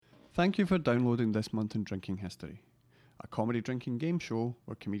Thank you for downloading This Month in Drinking History, a comedy drinking game show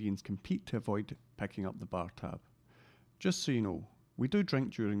where comedians compete to avoid picking up the bar tab. Just so you know, we do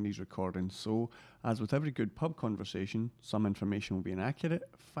drink during these recordings, so as with every good pub conversation, some information will be inaccurate,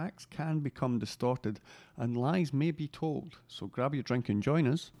 facts can become distorted, and lies may be told. So grab your drink and join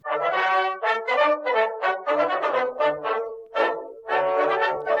us.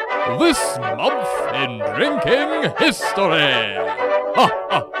 This month in drinking history. Ha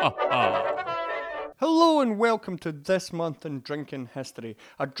ha ha ha. Hello and welcome to This Month in Drinking History,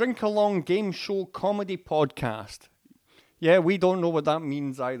 a drink-along game show comedy podcast. Yeah, we don't know what that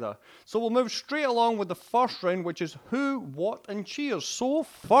means either. So we'll move straight along with the first round, which is who, what, and cheers. So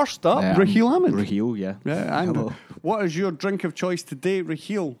first up, Raheel Ahmed. Raheel, yeah. Yeah, and Hello. what is your drink of choice today,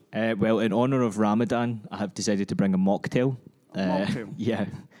 Raheel? Well, in honour of Ramadan, I have decided to bring a mocktail. Mocktail? Yeah.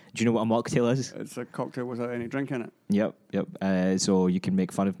 Do you know what a mocktail is? It's a cocktail without any drink in it. Yep. So you can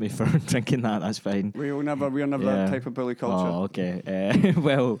make fun of me for drinking that. That's fine. We're never that type of bully culture. Oh, okay.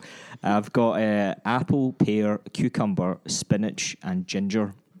 Well, I've got apple, pear, cucumber, spinach, and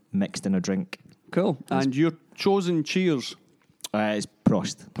ginger mixed in a drink. Cool. And your chosen cheers? It's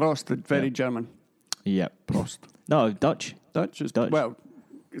Prost. Prost, very Yep. German. Yep. Prost. No, Dutch. Dutch is Dutch. Well,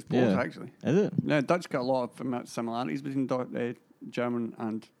 it's both Yeah. actually. Is it? Yeah, Dutch got a lot of similarities between German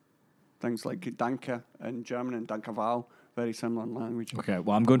and things like Danke in German and Dankeval. Very similar in language. Okay,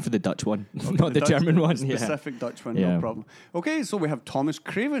 well, I'm going for the Dutch one, Okay, not the Dutch- German one. Specific Dutch one, Yeah. no problem. Okay, so we have Thomas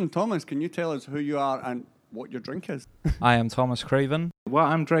Craven. Thomas, can you tell us who you are and what your drink is? I am Thomas Craven. What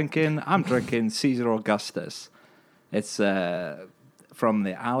I'm drinking Caesar Augustus. It's from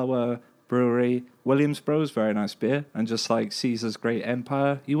the Alloa Brewery. Williamsboro's very nice beer. And just like Caesar's great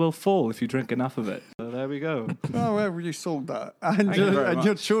empire, you will fall if you drink enough of it. So there we go. Oh, well, you sold that. And, Thank you very your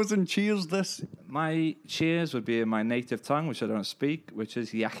much. chosen cheers this My cheers would be in my native tongue, which I don't speak, which is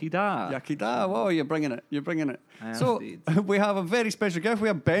Yakida. Yakida. Wow, you're bringing it. I am So indeed. we have a very special guest. We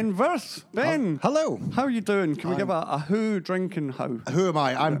have Ben Wirth. Ben, Hello. how are you doing? Can we give a who, drink, and how? Who am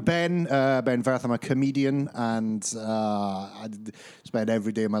I? I'm Ben Wirth. I'm a comedian, and I spend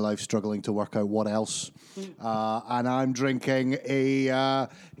every day of my life struggling to work out what else. And I'm drinking a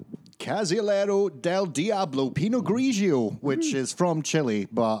Casillero del Diablo Pinot Grigio, which is from Chile,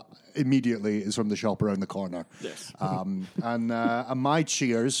 but immediately is from the shop around the corner. Yes. And my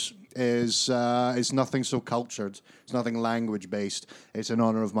cheers is nothing so cultured. It's nothing language based. It's in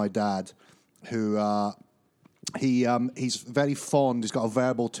honor of my dad, who he's very fond. He's got a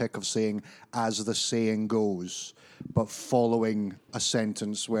verbal tick of saying "as the saying goes," but following a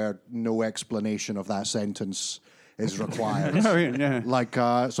sentence where no explanation of that sentence is required. Yeah. Like,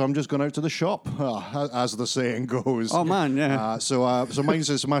 so I'm just going out to the shop, as the saying goes. Oh, man, yeah. So mine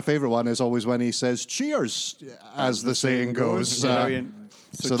says my favorite one is always when he says "cheers," as the saying goes. Brilliant.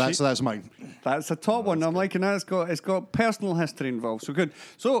 So that's mine. That's a top one. I'm liking that. It's got personal history involved. So good.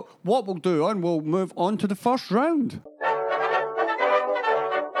 So what we'll do, and we'll move on to the first round.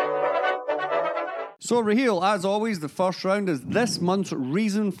 So Raheel, as always, the first round is this month's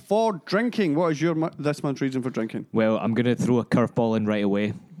reason for drinking. What is your this month's reason for drinking? Well, I'm going to throw a curveball in right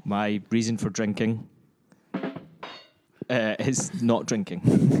away. My reason for drinking is not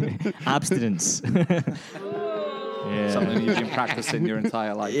drinking. Abstinence. Yeah. Something you've been practicing your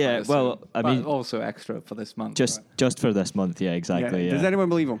entire life. Yeah, I well, assume. I But mean- also extra for this month. Just for this month, yeah, exactly. Yeah. Does anyone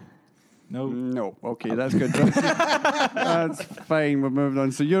believe him? No. No. Okay, that's good. That's fine. We're moving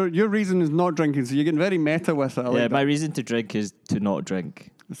on. So your reason is not drinking. So you're getting very meta with it. I like Yeah, that. my reason to drink is to not drink.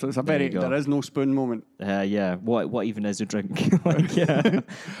 So it's a There very you go. there is no spoon moment. Yeah. What even is a drink? Like, yeah.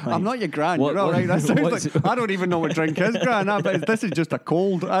 I'm not your gran. what- You're all right. That sounds what's- like I don't even know what drink is, gran. But this is just a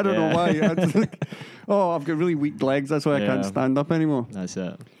cold. I don't know Yeah. why. I just like, I've got really weak legs. That's why I can't Yeah. stand up anymore. That's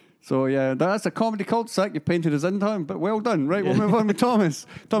it. So yeah, that's a comedy cul-de-sac you painted us into, but well done. Right, we'll move on with Thomas.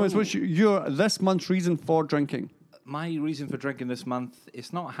 Thomas, what's your this month's reason for drinking? My reason for drinking this month,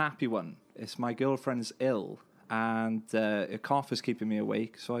 it's not a happy one. It's my girlfriend's ill, and a cough is keeping me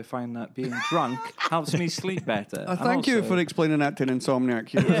awake, so I find that being drunk helps me sleep better. And Thank you also- for explaining that to an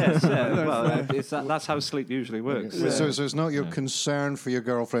insomniac. Yes, well, that's how sleep usually works. So it's not your concern for your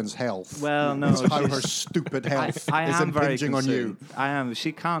girlfriend's health. Well, no, It's how she's- her stupid health I is am very impinging on you. concerned. I am.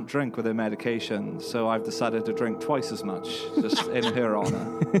 She can't drink with her medication, so I've decided to drink twice as much, just in her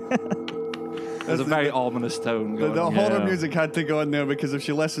honor. There's a very ominous tone going The on. horror Yeah. music had to go in there because if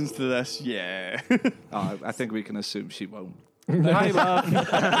she listens to this, yeah. Oh, I think we can assume she won't. Hi, love.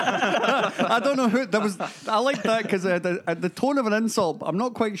 I don't know who that was. I like that because at the tone of an insult, but I'm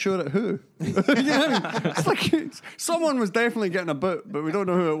not quite sure at who. You know what I mean? It's like someone was definitely getting a boot, but we don't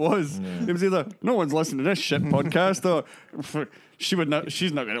know who it was. It was either no one's listening to this shit podcast or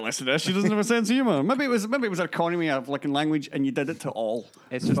She's not going to listen to this. She doesn't have a sense of humour. Maybe it was an economy of looking language, and you did it to all.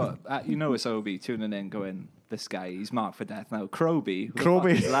 It's just, it's Obi tuning in, going, "This guy, he's marked for death now." Kroby.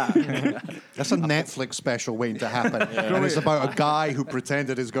 That's a Netflix special waiting to happen. And it's about a guy who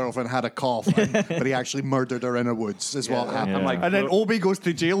pretended his girlfriend had a cough, but he actually murdered her in the woods, is what happened. I'm like, And then Obi goes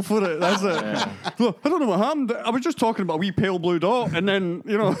to jail for it. That's it. Look, I don't know what happened. I was just talking about a wee pale blue dot, and then,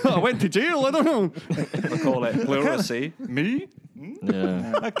 I went to jail. I don't know. we call it pleurisy. Me?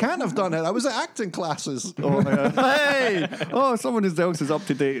 Yeah. I can't have done it. I was at acting classes. Hey! Oh, someone else is up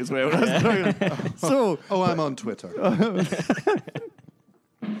to date as well. That's brilliant. So, I'm on Twitter.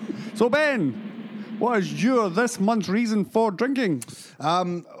 So Ben, what is your this month's reason for drinking?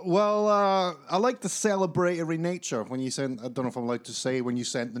 Well, I like the celebratory nature. When you sent, I don't know if I'm allowed to say, when you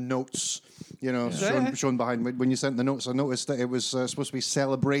sent the notes, shown behind me. When you sent the notes, I noticed that it was supposed to be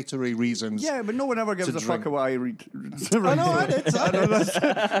celebratory reasons. Yeah, but no one ever gives a fuck drink. what I read. I know, I did.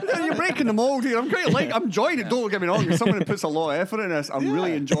 You're breaking the mold here. I'm enjoying it. Don't get me wrong. If someone puts a lot of effort in this, I'm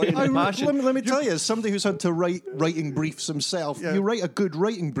really enjoying the passion. Let me tell you, as somebody who's had to write writing briefs himself, you write a good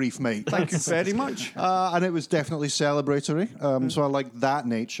writing brief, mate. Thank you very much. And it was definitely celebratory. So I like that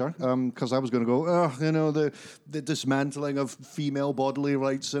nature. Because I was going to go, the dismantling of female bodily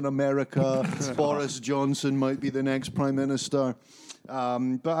rights in America. Boris Johnson might be the next prime minister.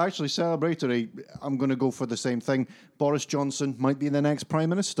 But actually, celebratory, I'm going to go for the same thing. Boris Johnson might be the next prime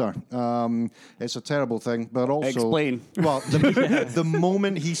minister. It's a terrible thing, but also... Explain. Well, the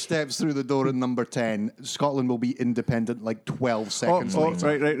moment he steps through the door in number 10, Scotland will be independent like 12 seconds later.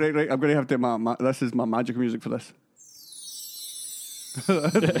 Right. I'm going to have to... this is my magic music for this. There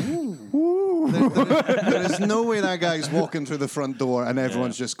is no way that guy's walking through the front door and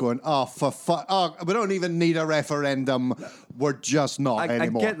everyone's just going, we don't even need a referendum. We're just not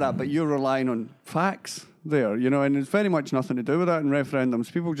anymore. I get that, but you're relying on facts there, and it's very much nothing to do with that in referendums.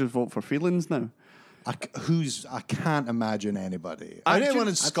 People just vote for feelings now. I can't imagine anybody. Anyone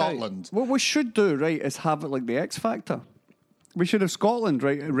in Scotland. What we should do, right, is have it like the X Factor. We should have Scotland,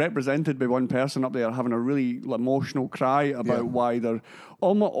 right, represented by one person up there having a really emotional cry about why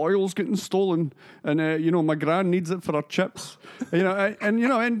all my oil's getting stolen, and my gran needs it for her chips,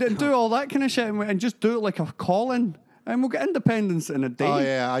 and do all that kind of shit, and just do it like a call-in, and we'll get independence in a day. Oh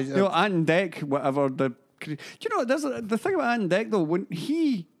yeah, Ant and Dec, whatever there's the thing about Ant and Dec though, when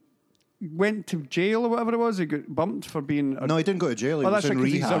he went to jail or whatever it was, he got bumped for being... No, he didn't go to jail. He was that's in right,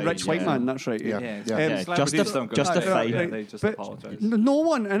 'cause rehab. he's a rich white man, that's right. Justified. They just But apologise. no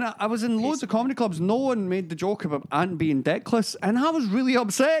one, and I was in loads of comedy clubs, no one made the joke about Ant being deckless, and I was really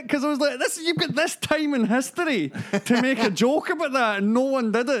upset because I was like, you've got this time in history to make a joke about that, and no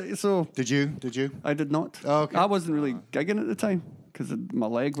one did it. So Did you? I did not. Oh, okay. I wasn't really gigging at the time because my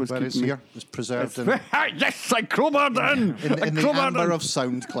leg was But it's keeping me... here. It's preserved in Yes, I crowbarred in the amber of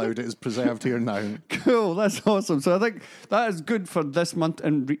SoundCloud. It is preserved here now. Cool, that's awesome. So I think that is good for this month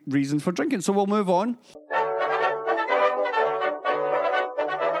and reasons for drinking. So we'll move on.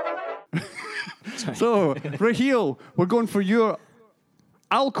 So, Raheel, we're going for your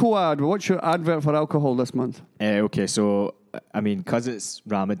Alcoad. What's your advert for alcohol this month? Okay, so, because it's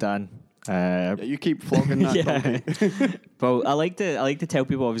Ramadan... You keep flogging that. Yeah. Well, I like to tell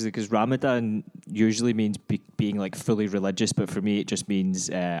people, obviously, because Ramadan usually means being like fully religious, but for me it just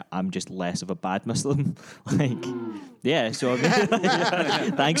means I'm just less of a bad Muslim. So thanks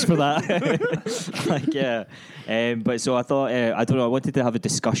for that. But so I thought I wanted to have a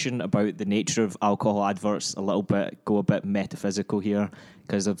discussion about the nature of alcohol adverts a little bit, go a bit metaphysical here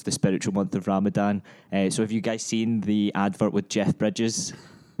because of the spiritual month of Ramadan. So have you guys seen the advert with Jeff Bridges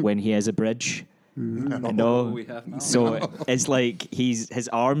when he has a bridge? No. We have not. So it's like his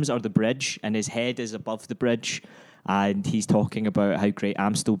arms are the bridge and his head is above the bridge, and he's talking about how great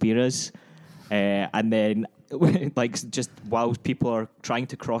Amstel beer is, and then just while people are trying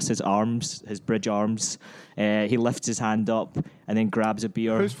to cross his bridge arms, he lifts his hand up and then grabs a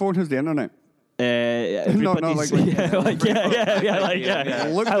beer. Whose phone has the internet? Everybody's How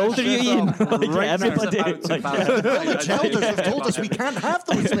old are you, Ian? Everybody. Elders have told us we can't have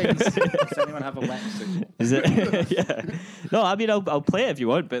those things. Does anyone have a wetsuit? Is it? Yeah. No, I'll play it if you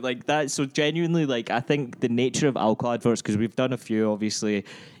want, but like that. So genuinely, I think the nature of alcohol adverts, because we've done a few. Obviously,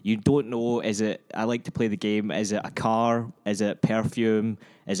 you don't know. Is it? I like to play the game. Is it a car? Is it perfume?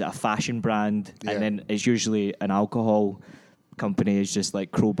 Is it a fashion brand? Yeah. And then it's usually an alcohol company is just like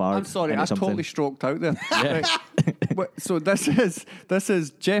Crowbar. I'm sorry, I something. totally stroked out there. Yeah. So this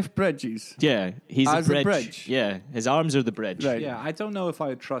is Jeff Bridges. Yeah, he's As a a bridge. bridge. Yeah, his arms are the bridge. Right. Yeah, I don't know if I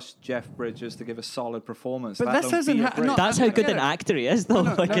would trust Jeff Bridges to give a solid performance. But let this alone isn't be a ha- bridge. no, That's I how get good an it. actor he is, though.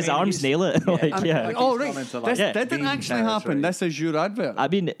 No, like his I mean, arms he's- nail it. like, yeah. like- Oh, he's right. gone into, like, This didn't Dean actually happen. territory. This is your advert. I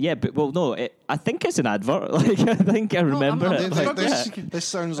mean, yeah, but well, no, I think it's an advert. Like, I think I remember I'm it. not- Like, This, yeah. this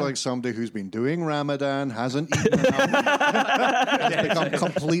sounds like somebody who's been doing Ramadan, hasn't eaten enough, has become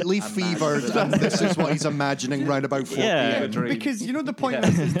completely fevered, and this is what he's imagining round about 4 Yeah. p.m. Dream. Because you know the point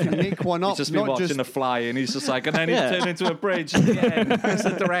is to make one up, He's just been not watching just The Fly, and he's just like, and then Yeah. he's turned into a bridge again. It's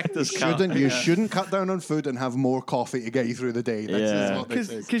a director's cut. You shouldn't cut down on food and have more coffee to get you through the day. That's Yeah. just what this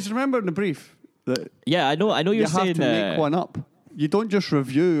is. because remember in the brief that Yeah, I know you you're have saying to make one up. You don't just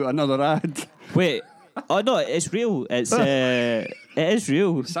review another ad. Wait. Oh no, it's real. It's it is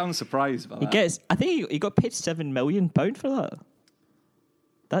real. Sounds surprised by He that. gets. I think he got paid £7 million for that.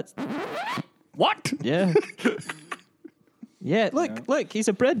 That's What? yeah. Yeah, look, he's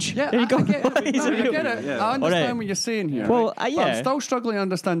a bridge. Yeah, there you go. I get it. He's No, a I real. get it. Yeah. I understand Alright. what you're saying here. Well, right? But yeah. I'm still struggling to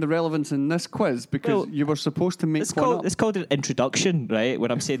understand the relevance in this quiz because Well, you were supposed to make It's one called, up. it's called an introduction, right?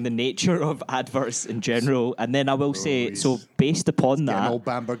 When I'm saying the nature of adverts in general, and then I will say, he's so based upon Getting that, old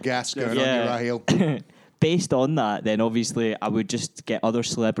Bamber gas going Yeah. on your Raheel. based on that, then obviously I would just get other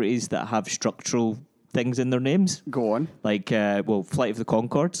celebrities that have structural things in their names, Go on. like Flight of the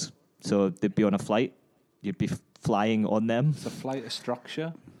Conchords. So they'd be on a flight, you'd be flying on them. It's a flight of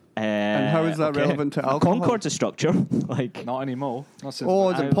structure. And how is that relevant to alcohol? Concord's a structure, like. Not anymore. Not since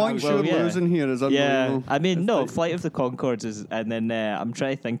Oh, the I- points well, you're yeah. losing here is Yeah, unbelievable. I mean, It's no, like- Flight of the Conchords is, and then I'm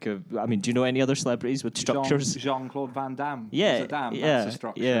trying to think of. I mean, do you know any other celebrities with structures? Jean-Claude Van Damme. Yeah, He's a dam. yeah, That's a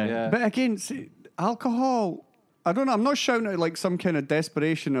structure. yeah. Yeah. But again, see, alcohol. I don't know. I'm not shouting out like some kind of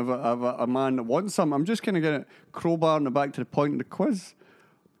desperation of a man that wants some. I'm just kind of getting crowbarring it back to the point of the quiz.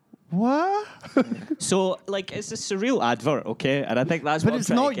 What? So, like, it's a surreal advert, okay? And I think that's But what it's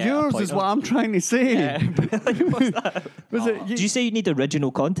I'm trying not to get a yours, point is of. what I'm trying to say. Yeah, but, like, what's that? Was it? Do you say you need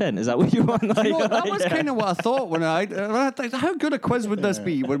original content? Is that what you want? Like, No, that was yeah. kind of what I thought when I thought, how good a quiz would this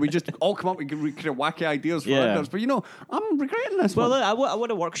be when we just all come up with kind of wacky ideas for Yeah. others? But you know, I'm regretting this Well, one. look, I want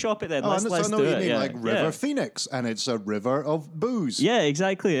to workshop it then. Oh, let's and let's so I know do what you it. mean, Yeah. like River yeah. Phoenix, and it's a river of booze. Yeah,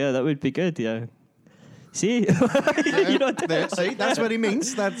 exactly. Yeah, that would be good. Yeah. See, you know, See, that's what he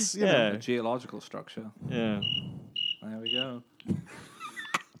means. That's you know. yeah, A geological structure. yeah. There we go.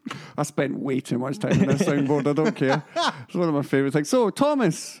 I spent way too much time on this soundboard. I don't care. It's one of my favourite things. So,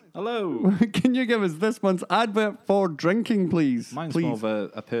 Thomas, Hello. can you give us this month's advert for drinking, please? Mine's please. more of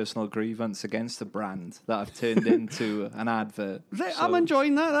a personal grievance against the brand that I've turned into an advert. I'm So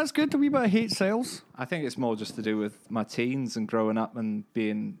enjoying that. That's good. A wee bit of hate sales. I think it's more just to do with my teens and growing up and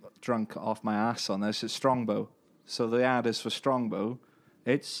being drunk off my ass on this. It's Strongbow. So the ad is for Strongbow.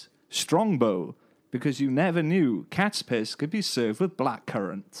 It's Strongbow because you never knew cat's piss could be served with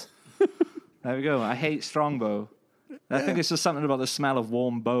blackcurrant. There we go. I hate Strongbow. I think it's just something about the smell of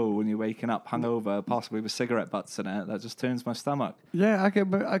warm bow when you're waking up hungover, possibly with cigarette butts in it, that just turns my stomach. Yeah, I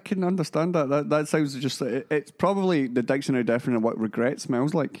can understand that. That sounds just. It's probably the dictionary definition of what regret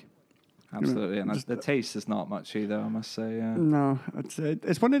smells like. Absolutely. And the taste is not much either, I must say. Yeah. No,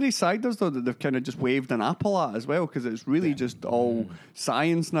 it's one of these ciders though that they've kind of just waved an apple at as well because it's really just all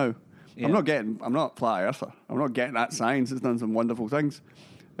science now. Yeah. I'm not flat earther. I'm not getting at science. It's done some wonderful things.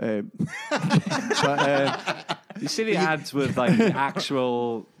 But You see the ads with like the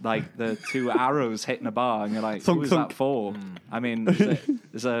actual, like the two arrows hitting a bar, and you're like, Thunk, who's thunk. that for? I mean,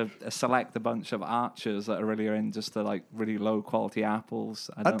 there's a select a bunch of archers that are really in just the like really low quality apples.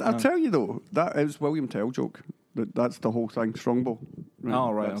 I'll tell you though, that is William Tell joke. That's the whole thing. Strongbow.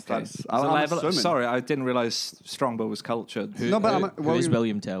 Oh right, okay. That's, There's a I'm level- assuming. sorry, I didn't realize Strongbow was cultured. No, but Who is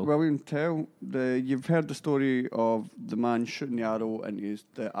William Tell? William Tell. You've heard the story of the man shooting the arrow and used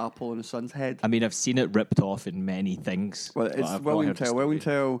the apple on his son's head. I mean, I've seen it ripped off in many things. Well, but it's I've not William heard the Tell. story. William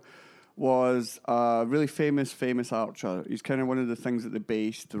Tell was a really famous archer. He's kind of one of the things that they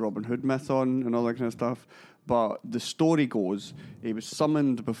based the Robin Hood myth on and all that kind of stuff. But the story goes, he was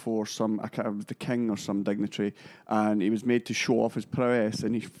summoned before I can't remember, the king or some dignitary, and he was made to show off his prowess,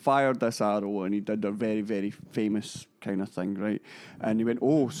 and he fired this arrow, and he did a very, very famous kind of thing, right? And he went,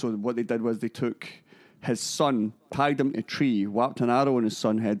 so what they did was they took his son, tied him to a tree, whapped an arrow in his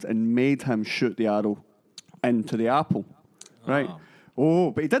son's head, and made him shoot the arrow into the apple, right?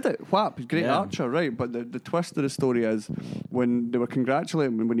 Oh, but he did it. Whap, he's a great Yeah. archer, right? But the twist of the story is when they were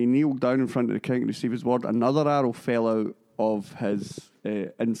congratulating him, when he kneeled down in front of the king to receive his word, another arrow fell out of his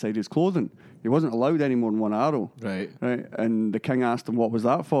inside his clothing. He wasn't allowed any more than one arrow. Right. Right. And the king asked him what was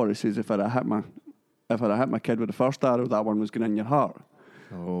that for. He says, if I'd have hit my kid with the first arrow, that one was going in your heart.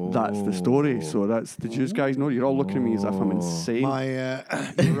 That's the story. So that's, did you guys know? You're all looking at me as if I'm insane.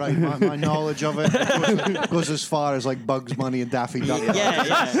 You're right. My knowledge of it goes as far as like Bugs Bunny and Daffy Duck.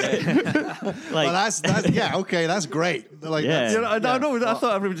 Yeah. Well, that's yeah. Okay, that's great. Like, Yeah. that's, You know, I know. I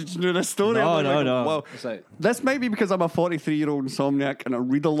thought everybody just knew this story. No, I'm like, no. Well, It's like, this might be because I'm a 43-year-old insomniac and I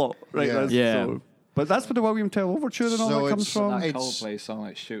read a lot, right? Yeah. Yeah. But that's where the William Tell Overture and all So that comes it's- from. that It's- Coldplay song,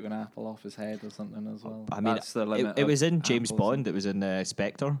 like shoot an apple off his head or something as well. I mean, That's the limit it of was in James apples. Bond. It was in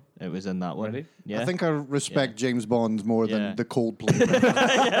Spectre. It was in that one. Really? Yeah. I think I respect James Bond more Yeah. than the Coldplay.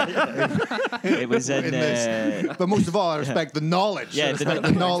 it was in. in this. But most of all, I respect the knowledge. Yeah, I respect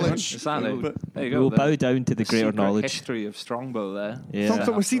the knowledge. Exactly. There you go. We'll the bow down to the greater secret knowledge. history of Strongbow there. Yeah.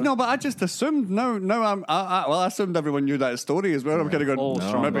 So, see, no, but I just assumed. Now I assumed everyone knew that story as well. I'm kind of going. All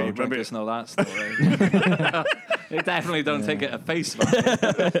Strongbow maybe. drinkers know that story. They definitely don't take it at face value.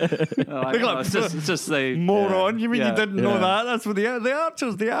 Like, oh, it's just the Moron! You mean Yeah. you didn't know Yeah. that? That's what the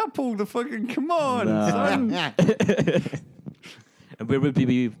Archers, the Apple, the fucking come on, son. And where would we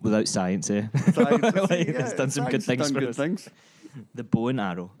be without science, eh? Science, It's done some good science things done for good us. things. The bow and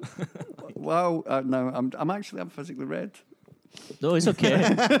arrow. Wow, no, I'm physically red. No, it's okay.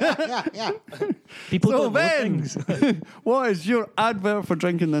 People So don't know Ben, things. what is your advert for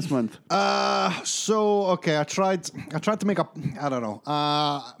drinking this month? So okay, I tried to make up. I don't know.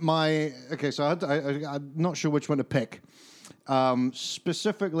 So I'm not sure which one to pick.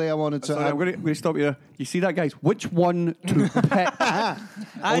 Specifically, I wanted to. Sorry, I'm going to stop you. You see that, guys? Which one to pick?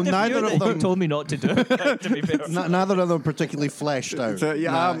 neither of You them. told me not to do it. To be fair. Neither of them are particularly fleshed out. So,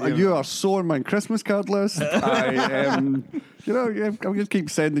 you are so on my Christmas card list. I I'm just keep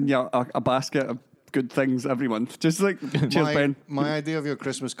sending you a basket of good things every month. Just like, cheers, Ben. My idea of your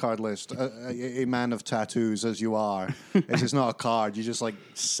Christmas card list, a man of tattoos as you are, is it's not a card. You just like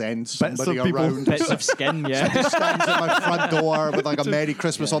send somebody of people. around. Bits of skin, yeah. Just stands at my front door with like a Merry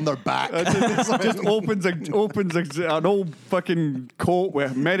Christmas on their back. Just opens an old fucking coat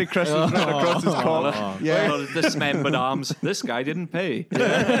with Merry Christmas written across his coat. Yeah. Dismembered arms. This guy didn't pay.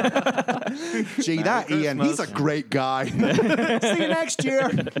 Gee, that Ian, he's a great guy. See you next year.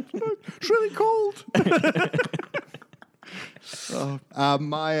 It's really cold.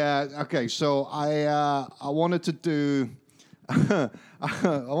 Okay, so I wanted to do. I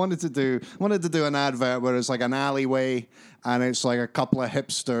wanted to do an advert where it's like an alleyway and it's like a couple of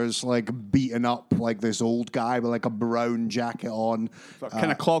hipsters like beating up like this old guy with like a brown jacket on.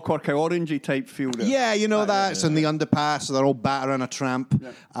 Kind of Clockwork Orangey type feel there. Yeah, you know that. It's in the underpass. They're all battering a tramp,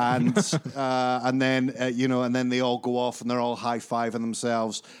 and then and then they all go off and they're all high fiving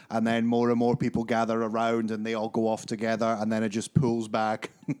themselves, and then more and more people gather around and they all go off together, and then it just pulls back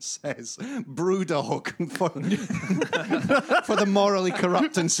and says "Brewdog" for the morally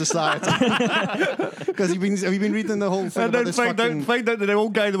corrupt in society. Because have you been reading the whole thing And about then this find fucking? out that the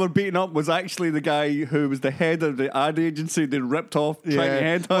old guy they were beating up was actually the guy who was the head of the ad agency they ripped off trying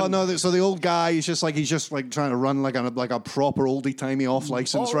to headhunt. Oh no! So the old guy, he's just like trying to run like a proper oldie timey off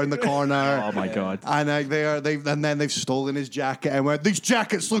license round the corner. Oh my god. And then they've stolen his jacket and went, these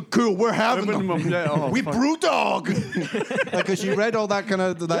jackets look cool. We're having them. Yeah, oh, We fuck. Brewdog. Because you read all that kind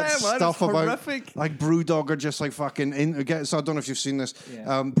of man, stuff it's about horrific. like Brewdog are just like fucking. So I don't know if you've seen this.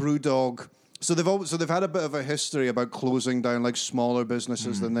 Brewdog. So they've had a bit of a history about closing down like smaller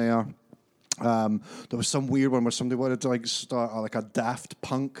businesses than they are. There was some weird one where somebody wanted to like start like a Daft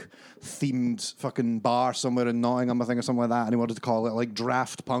Punk themed fucking bar somewhere in Nottingham, I think, or something like that, and he wanted to call it like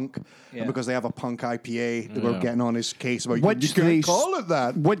Draft Punk. Yeah. And because they have a punk IPA, they were getting on his case about Which you they can't call it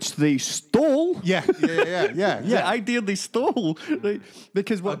that. Which they stole. Yeah. The idea they stole, right?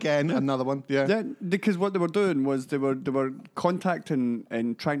 Because what Again, another one. Yeah. because what they were doing was they were contacting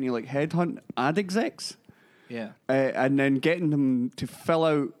and trying to like headhunt ad execs, Yeah. and then getting them to fill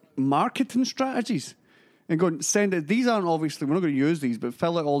out marketing strategies and going send it. These aren't obviously we're not going to use these, but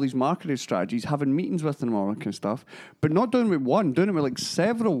fill out all these marketing strategies, having meetings with them and all that kind of stuff. But not doing it with one, doing it with like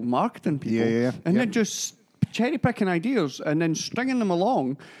several marketing people, and then just cherry picking ideas and then stringing them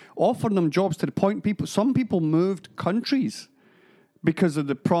along, offering them jobs to the point people. Some people moved countries because of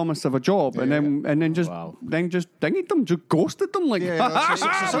the promise of a job, and then just dinged them, just ghosted them like. So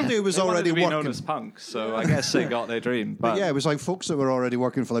somebody who was They wanted already to be known working. as punks, so I guess they got their dream. But yeah, it was like folks that were already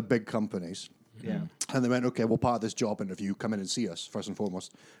working for like big companies. Yeah. And they went, okay, well, part of this job interview, come in and see us, first and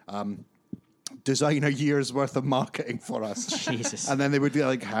foremost. Design a year's worth of marketing for us. Jesus. And then they would be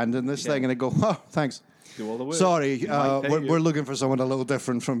like handing this thing and they go, oh, thanks. Do all the work. Sorry, might pay we're you. looking for someone a little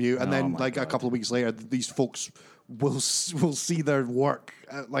different from you. And then my like a couple of weeks later, these folks will see their work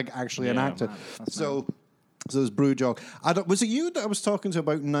like actually enacted. So there's Brewdog. Was it you that I was talking to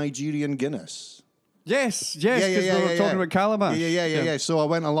about Nigerian Guinness? Yes, because we were talking about Calabash. Yeah. So I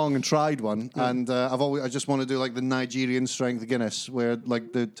went along and tried one, and I just want to do like the Nigerian strength Guinness, where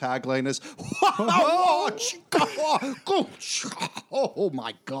like the tagline is, "Oh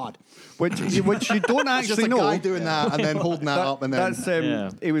my God," Which you don't just actually a know. guy doing that and then holding that up, and then That's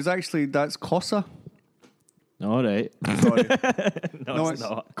Yeah. it was actually that's Kosa. All right. Sorry, No, it's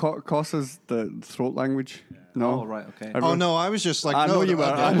not. Kosa's the throat language. No, Oh, right, okay. oh no, I was just like, I no, know you were.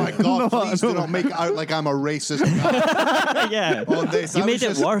 oh my God, No, I please know. do not make it out like I'm a racist guy Yeah. on this. You I made was it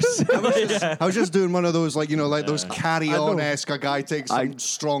just- worse. I was just doing one of those, like, you know, like those carry-on-esque. A guy takes some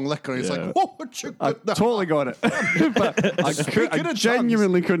strong liquor and he's like, "Whoa, what you I got there?" totally got it. But I Speaking of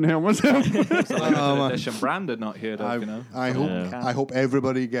genuinely couldn't help myself. It's a limited edition branded, not heard of, you know. I hope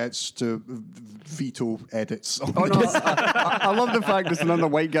everybody gets to veto edits. Oh, no, I love the fact there's another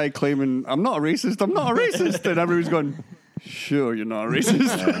white guy claiming, I'm not a racist, and everybody's going, sure, you're not a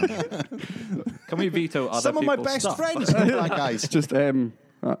racist. Can we veto other Some of my people's best stuff? friends are black guys. Just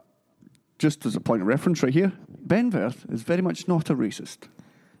as a point of reference right here, Ben Verth is very much not a racist.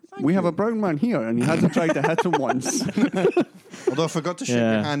 We have a brown man here, and he hasn't tried to hit him once. Although I forgot to shake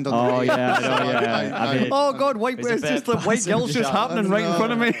your hand on the Oh, radio. yeah, I know, yeah. I mean, Oh God, white! It's a It's just bit like white guilt just passive happening right in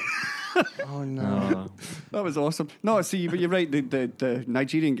front of me. Oh no. That was awesome. No, see, but you're right. The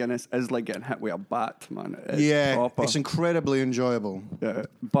Nigerian Guinness is like getting hit with a bat, man. It's Yeah, proper. it's incredibly enjoyable. Yeah,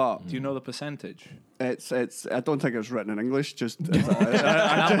 but Do you know the percentage? it's. I don't think it's written in English. Just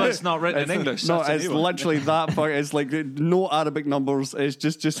Numbers not written in English. no, that's a it's new one. literally that. It's like no Arabic numbers. It's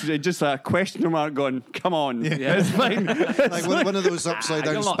just a question mark going. Come on, it's fine. Like one of those upside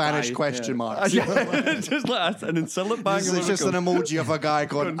down You're not Spanish guy. question marks. It's just like that, and then syllable bang. It's just an emoji of a guy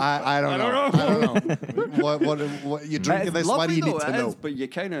going, I don't know. What you're drinking this? Why do you need to know? But you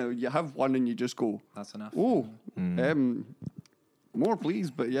have one and you just go, That's enough. oh, more please.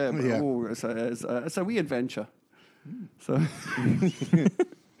 But yeah, oh, it's a wee adventure. So,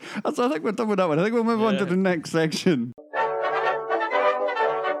 so I think we're done with that one. I think we'll move on to the next section.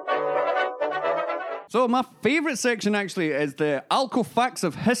 So my favourite section actually is the Alco Facts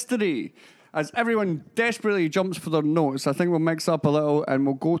of History. As everyone desperately jumps for their notes, I think we'll mix up a little and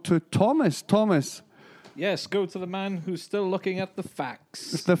we'll go to Thomas. Thomas. Yes, go to the man who's still looking at the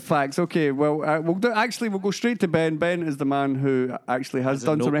facts. It's the facts. Okay, well, we'll go straight to Ben. Ben is the man who actually has a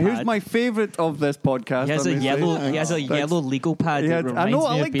done some. notepad. Who's my favourite of this podcast? He has a obviously. yellow legal pad. Yeah, that I know, reminds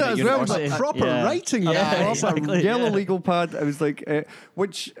I me of like being that at as well. university. It's proper writing. Yeah, Proper exactly. yellow yeah. legal pad. I was like,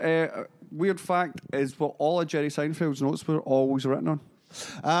 which weird fact is what all of Jerry Seinfeld's notes were always written on.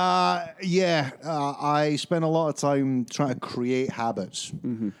 I spend a lot of time trying to create habits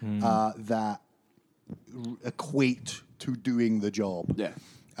that equate to doing the job. Yeah.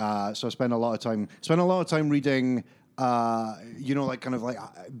 So I spend a lot of time reading,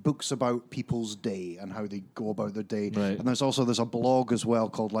 books about people's day and how they go about their day. Right. And there's a blog as well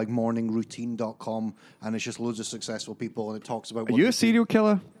called like morningroutine.com, and it's just loads of successful people, and it talks about. Are you a serial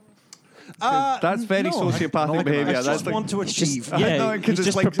killer? That's very no, sociopathic behaviour. I that's just like, want to achieve. Yeah, no, 'cause he's it's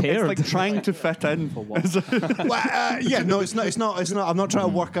just like, prepared. It's like trying to fit in. For what? It's not. I'm not trying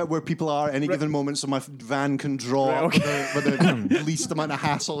to work out where people are at any given moment, so my van can draw Right, okay. with the least amount of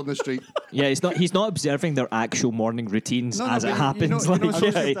hassle in the street. Yeah, he's not observing their actual morning routines No, no, as it but happens. you know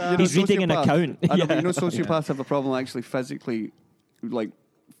Like, yeah, he's reading an sociopath. account. I know, but Yeah. sociopaths have a problem actually physically, like,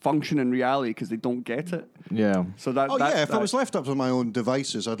 function in reality because they don't get it. Yeah. So that. Oh that, yeah, if that, I was left up to my own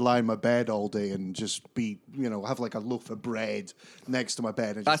devices, I'd lie in my bed all day and just be, have like a loaf of bread next to my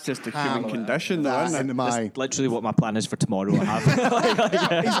bed. And That's just a human hammer condition, though, that isn't it? into my. Literally what my plan is for tomorrow. I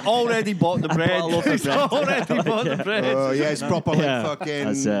have. He's already bought the bread. bought a loaf of He's bread. already bought the bread. Oh yeah, it's proper like Yeah, fucking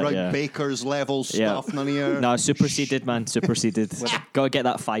that's it, right yeah. baker's level stuff. None of your. No, superseded, man. Superseded. Gotta get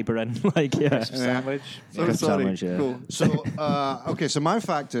that fibre in. Like, yeah. Sandwich. So Good sorry. sandwich, yeah. Cool. So okay, so my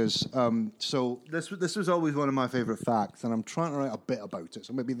fact is, so this was always one of my favorite facts, and I'm trying to write a bit about it.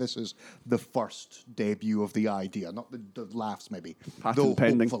 So maybe this is the first debut of the idea, not the laughs, maybe. Patent Though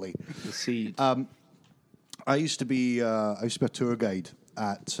pending. hopefully, The seed. I used to be a tour guide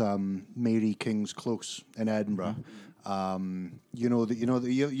at Mary King's Close in Edinburgh. You know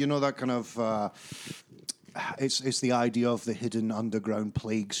that kind of. It's the idea of the hidden underground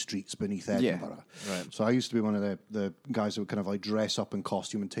plague streets beneath Edinburgh. Right. So I used to be one of the guys who would kind of like dress up in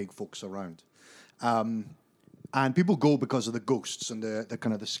costume and take folks around. And people go because of the ghosts and the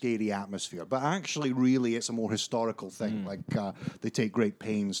kind of the scary atmosphere. But actually, really, it's a more historical thing. Like, they take great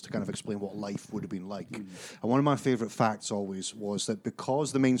pains to kind of explain what life would have been like. And one of my favourite facts always was that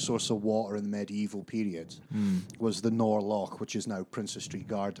because the main source of water in the medieval period was the Nor Loch, which is now Princess Street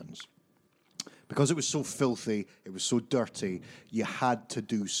Gardens, because it was so filthy, it was so dirty, you had to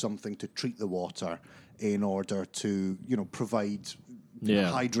do something to treat the water in order to, provide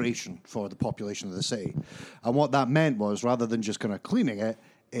hydration for the population of the city. And what that meant was, rather than just kind of cleaning it,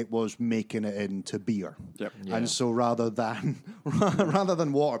 it was making it into beer. Yep. Yeah. And so rather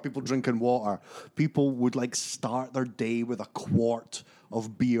than water, people drinking water, people would start their day with a quart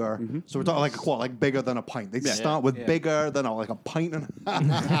of beer. So we're talking like a quart, like bigger than a pint. They'd start with bigger than a pint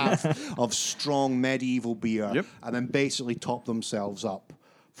and a half of strong medieval beer, Yep. and then basically top themselves up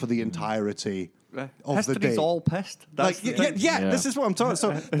for the entirety of the History's day. all pissed. That's the thing. This is what I'm talking.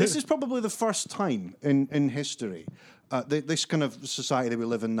 So this is probably the first time in history, this kind of society that we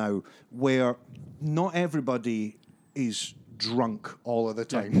live in now, where not everybody is drunk all of the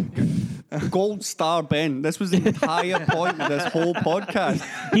time. Gold star Ben. This was the entire point of this whole podcast.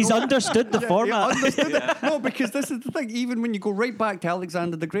 He's understood the format. Understood it. No, because this is the thing. Even when you go right back to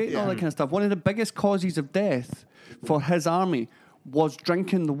Alexander the Great and all that kind of stuff, one of the biggest causes of death for his army was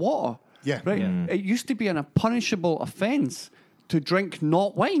drinking the water. Yeah. Right? It used to be a punishable offence to drink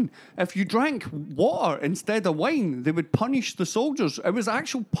not wine. If you drank water instead of wine, they would punish the soldiers. It was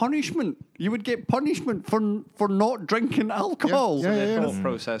actual punishment. You would get punishment for not drinking alcohol. Yeah. The thought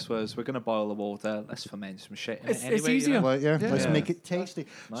process was, we're going to boil the water, let's ferment some shit in It's- it it's anyway. easier. Let's Yeah. make it tasty.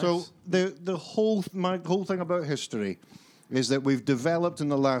 Nice. So my whole thing about history is that we've developed in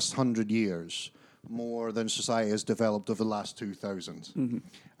the last 100 years more than society has developed over the last 2,000.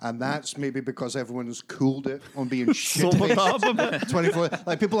 And that's maybe because everyone's cooled it on being sobered up. 24,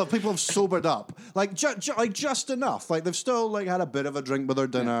 people have sobered up, just enough. They've still had a bit of a drink with their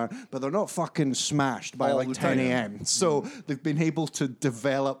dinner, but they're not fucking smashed by All the 10 time. a.m. So they've been able to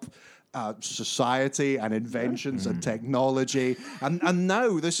develop society and inventions and technology, and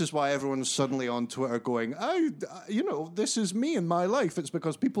now this is why everyone's suddenly on Twitter going, this is me in my life. It's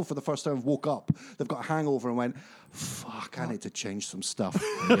because people for the first time woke up, they've got a hangover and went, fuck, I need to change some stuff.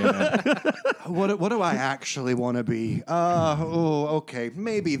 What do I actually want to be? Okay,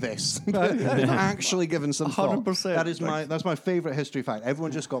 maybe this. I've actually given some thought. 100%. That's my favorite history fact.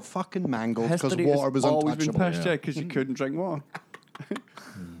 Everyone just got fucking mangled because History water has was always been untouchable. pissed, because you couldn't drink water.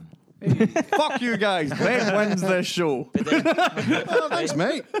 Fuck you guys. Ben wins this show. Oh, thanks,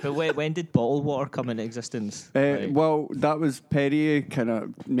 mate. But when did bottled water come into existence? Right. Well, that was Perrier kind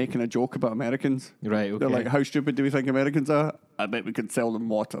of making a joke about Americans. Right, okay. They're like, how stupid do we think Americans are? I bet we could sell them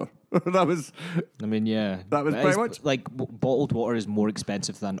water. That was... I mean, yeah. That was But pretty it's much- bottled water is more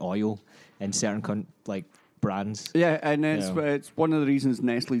expensive than oil in certain brands. Yeah, and it's Yeah. it's one of the reasons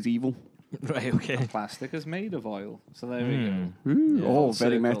Nestle's evil. Right, okay. Plastic is made of oil. So there we go. Ooh, Full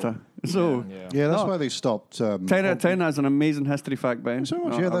very circle. meta. So, Yeah, that's No. why they stopped. 10 out of 10 has an amazing history fact, Ben. So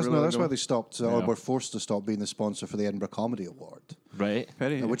much, No, yeah. I That's really why do. they stopped, or were forced to stop being the sponsor for the Edinburgh Comedy Award, Right.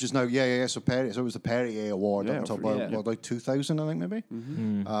 Perrier. which is now So Perrier, so it was the Perrier Award Yeah, up until for- about, like 2000, I think maybe.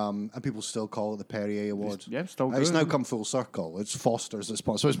 And people still call it the Perrier Award. Yeah, still It's good. now come full circle. It's Foster's that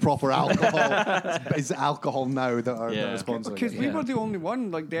sponsor. So it's proper alcohol. It's alcohol now that are Yeah. sponsoring. Because it. we were the only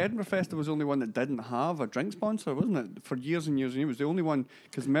one, the Edinburgh Festival was the only one that didn't have a drink sponsor, wasn't it? For years and years and years. It was the only one,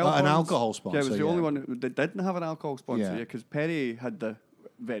 because Melbourne... alcohol sponsor, Yeah, it was the yeah. only one that didn't have an alcohol sponsor, Yeah. yeah, because Perrier had the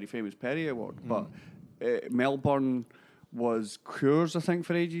very famous Perrier Award, but Melbourne was Coors, I think,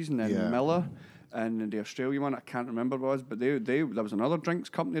 for ages, and then Yeah. Miller. And the Australian one, I can't remember what it was, but they there was another drinks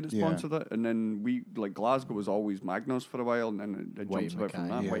company that Yeah. sponsored it, and then Glasgow was always Magnus for a while, and then it White jumps about from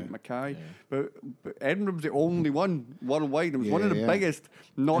Mackay. that, Yeah. White Mackay. But Edinburgh was the only one worldwide. It was one of the Yeah. biggest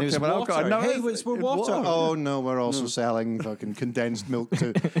not And to it's have an water. alcohol. No, Hey, it's we're water. Oh no, we're also selling fucking condensed milk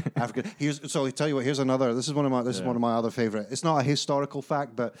to Africa. So I tell you what. Here's another. This is one of my other favorite. It's not a historical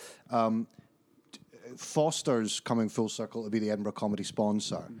fact, but Foster's coming full circle to be the Edinburgh Comedy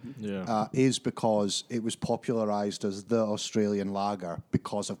sponsor. Yeah. Is because it was popularised as the Australian lager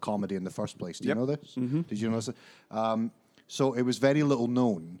because of comedy in the first place. Do you know this? Did you know this? So it was very little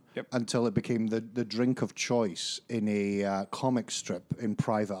known until it became the drink of choice in a comic strip in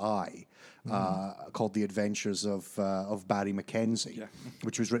Private Eye called The Adventures of Barry Mackenzie,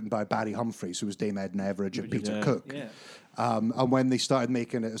 which was written by Barry Humphries, who was Dame Edna Everage and Peter Cook. Yeah. And when they started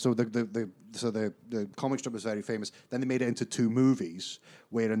making it, so the comic strip was very famous. Then they made it into two movies,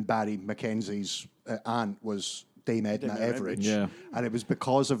 wherein Barry Mackenzie's aunt was Dame Edna Everage, Yeah. and it was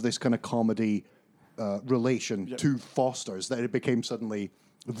because of this kind of comedy relation to Foster's that it became suddenly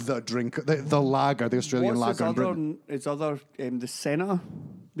the drink, the lager, the Australian lager in Britain. The Senator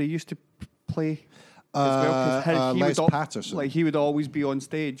they used to play as well, 'cause Les would Patterson. he would always be on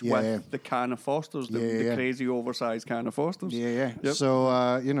stage Yeah, with yeah. the can of Foster's, the Yeah. crazy oversized can of Foster's. Yeah. Yep.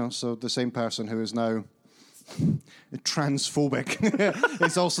 So so the same person who is now transphobic.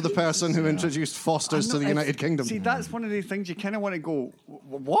 It's also the person who introduced Fosters to the United Kingdom. See, that's one of the things you kind of want to go,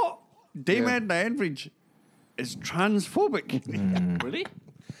 what? Dame Yeah. Edna Edridge is transphobic. Really?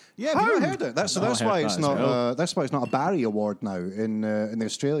 Yeah, have you not heard it? That's No, I that's heard why that it's as not. well. That's why it's not a Barry Award now in the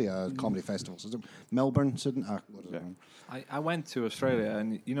Australia comedy festivals. Is it Melbourne, Sydney? What is it? I went to Australia,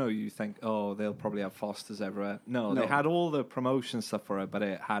 and you think, oh, they'll probably have Fosters everywhere. No, No. they had all the promotion stuff for it, but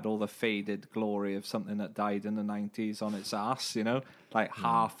it had all the faded glory of something that died in the 90s on its ass, like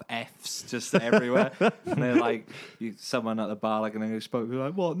half Fs just everywhere. And they're like, someone at the bar, like an English spoke, be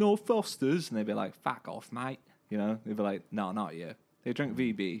like, what, no Fosters? And they'd be like, fuck off, mate. They'd be like, no, not you. They drink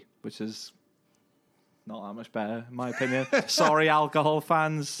VB, which is not that much better, in my opinion. Sorry, alcohol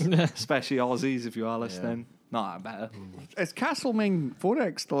fans, especially Aussies, if you are listening. Not that better. Is Castlemaine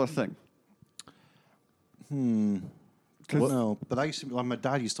 4X still a thing? No, but my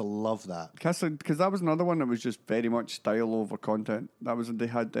dad used to love that. Because that was another one that was just very much style over content. That was they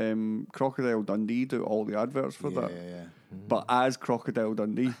had Crocodile Dundee do all the adverts for that, but as Crocodile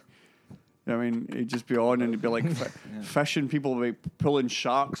Dundee. I mean, he'd just be on and he'd be like fishing. People would be pulling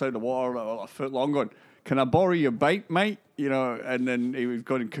sharks out of the water a foot long, going, "Can I borrow your bite, mate?" And then he was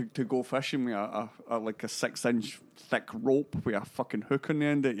going to go fishing with a 6-inch thick rope with a fucking hook on the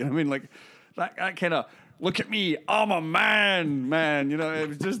end of it. You know what I mean? Like that kind of, look at me, I'm a man. It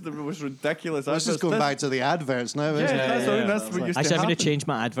was just the most ridiculous. Let's just go back to the adverts now. Isn't it? That's what used Actually, to I'm going happen. to change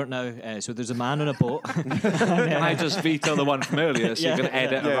my advert now. So there's a man on a boat. Can I just veto the one from earlier so you can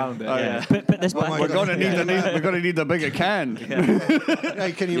edit around it? Oh, yeah. Put this back. my We're God. gonna need a bigger can.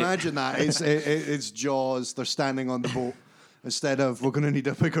 Hey, can you imagine that? It's Jaws. They're standing on the boat. Instead of we're going to need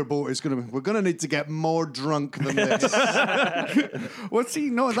a bigger boat, we're going to need to get more drunk than this. Well, see,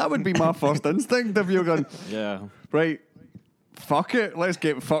 no, that would be my first instinct if you're going, Yeah. right, fuck it, let's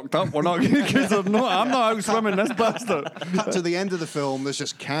get fucked up. We're not because I'm not out swimming this bastard. Cut to the end of the film. There's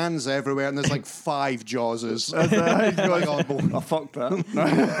just cans everywhere, and there's like 5 Jawses. Going, on board. I fucked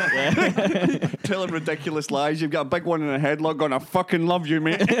that. Telling ridiculous lies. You've got a big one in a headlock going, I fucking love you,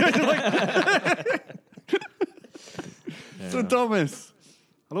 mate. So, Thomas,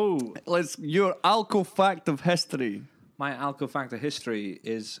 Hello. your alco fact of history. My alco fact of history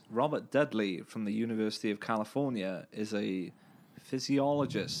is Robert Dudley from the University of California is a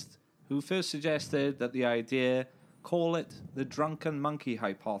physiologist who first suggested that the idea, call it the drunken monkey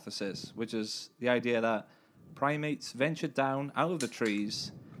hypothesis, which is the idea that primates ventured down out of the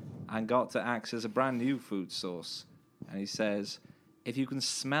trees and got to access a brand new food source. And he says, if you can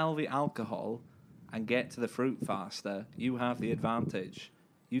smell the alcohol and get to the fruit faster, you have the advantage.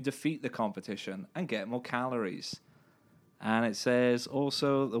 You defeat the competition and get more calories. And it says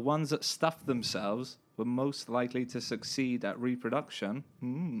also the ones that stuffed themselves were most likely to succeed at reproduction.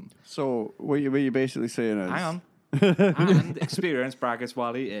 So, what you basically saying is... Hang on. And experience, brackets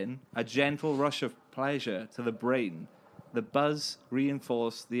while eating, a gentle rush of pleasure to the brain. The buzz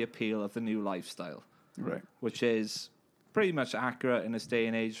reinforced the appeal of the new lifestyle. Right. Which is pretty much accurate in this day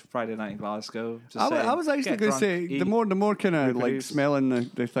and age. Friday night in Glasgow. I was actually going to say, the more kind of like reproduce. smelling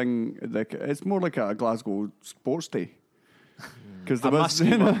the thing, it's more like a Glasgow sports day. Because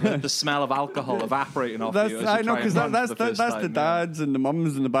the smell of alcohol evaporating off you. as you I know, try because and run that's for the first the time, yeah. dads and the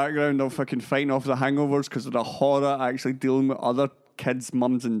mums in the background all fucking fighting off the hangovers because of the horror actually dealing with other kids'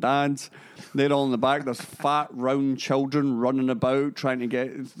 mums and dads. They're all in the back. There's fat, round children running about trying to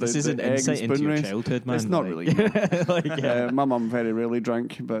get This is an egg insight and into spoon your race. childhood, man. It's not like- really. My mum very rarely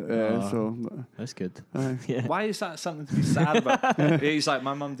drank, but so... That's good. Yeah. Why is that something to be sad about? He's like,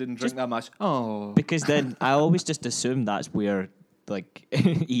 my mum didn't drink that much. Oh. Because then I always just assume that's where like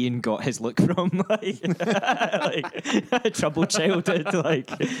Ian got his look from, like troubled childhood, like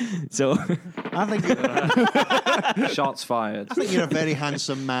so. I think Shots fired. you're a very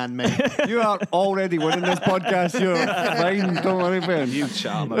handsome man, mate. You are already winning this podcast. You're fine. Don't worry, Ben. You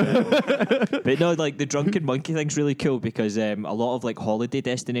charm a bit. But no, like the drunken monkey thing's really cool because a lot of like holiday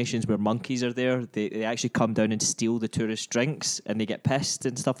destinations where monkeys are there, they actually come down and steal the tourist drinks and they get pissed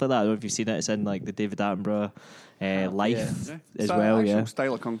and stuff like that. I don't know if you've seen it. It's in like the David Attenborough Life as It's an well. actual Yeah,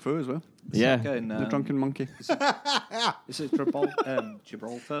 style of kung fu as well. yeah. In, The drunken monkey. Is it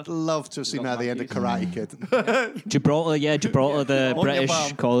Gibraltar? Love to have seen that at the end of Karate Kid. Gibraltar, the On your British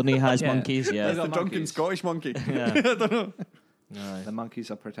farm. colony has Yeah. monkeys. It's Yeah, the drunken monkeys. Scottish monkey. Yeah. I don't know. Aye. The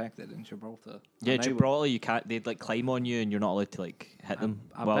monkeys are protected in Gibraltar. Yeah, And they Gibraltar, you can't. They'd like climb on you, and you're not allowed to like hit them.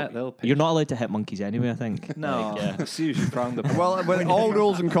 I bet they'll pitch. You're not allowed to hit monkeys anyway. I think. No, Like, yeah. it's usually frowned upon. Well, all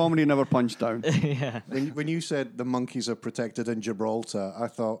rules in comedy never punch down. Yeah. When you said the monkeys are protected in Gibraltar, I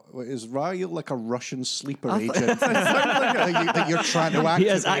thought, is Ryle like a Russian sleeper agent that you're trying to He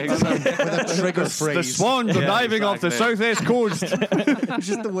is activate acting- with a trigger The phrase? swans are diving off the exactly. southeast coast. It's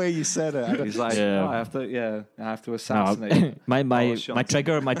just the way you said it. I don't- He's like, Yeah. oh, I have to No, assassinate. my Boris my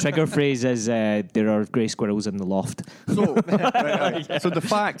Johnson. trigger phrase is there are grey squirrels in the loft. So, so the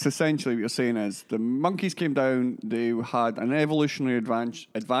facts essentially what you're saying is the monkeys came down. They had an evolutionary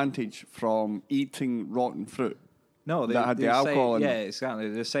advantage from eating rotten fruit. No, that had the they're alcohol in saying, them. yeah, exactly.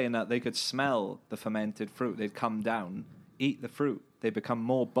 They're saying that they could smell the fermented fruit. They'd come down, eat the fruit. They become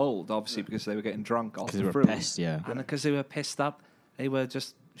more bold, obviously, because they were getting drunk off 'Cause the they were fruit. pissed, yeah. And because they were pissed up, they were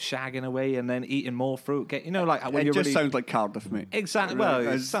just shagging away and then eating more fruit. Like when It you're just really sounds like Cardiff, mate. exactly. Really, Well, it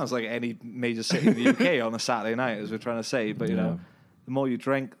it's- sounds like any major city in the UK on a Saturday night, as we're trying to say. But you know, the more you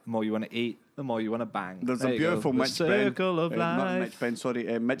drink, the more you want to eat, the more you want to bang. There's There a you go. beautiful The Mitch Ben, circle of not life. Mitch Ben,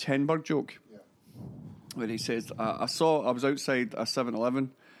 sorry, Mitch Henberg joke, where he says, I was outside a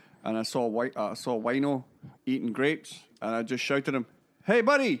 7-Eleven, and I saw a wino eating grapes, and I just shouted at him, "Hey,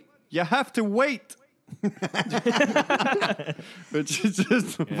 buddy, you have to wait." Which is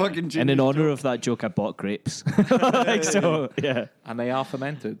just fucking genius. And in honor of that joke, I bought grapes. Like, so yeah. And they are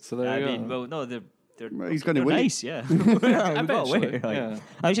fermented, so there I you mean, go. well, no, they're He's gonna they're wait. nice, yeah. We've got to Eventually, wait, like- yeah.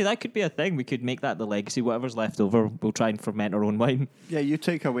 Actually, that could be a thing. We could make that the legacy. Whatever's left over, we'll try and ferment our own wine. Yeah, you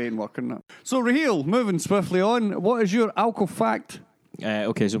take away and work on that. So, Raheel, moving swiftly on, what is your alcohol fact?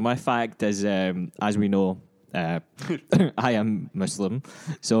 Okay, so my fact is, as we know, I am Muslim.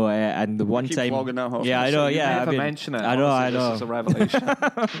 So, and the one keep time, flogging that horse. yeah, I know, You yeah, never I mean, mention it. I know, I Honestly, know. This is a revelation.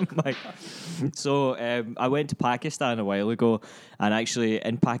 Like, so I went to Pakistan a while ago, and actually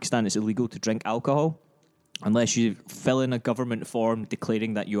in Pakistan it's illegal to drink alcohol unless you fill in a government form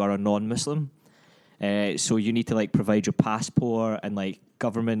declaring that you are a non-Muslim. So you need to like provide your passport and like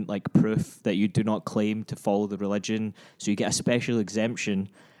government like proof that you do not claim to follow the religion. So you get a special exemption.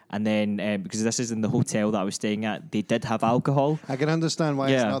 And then, because this is in the hotel that I was staying at, they did have alcohol. I can understand why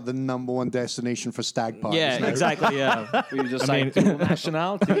it's Yeah. not the number one destination for stag parties. Yeah, now. exactly. Yeah, We just I mean- say dual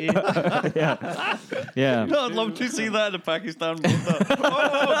nationality. yeah. I'd love to see that in Pakistan.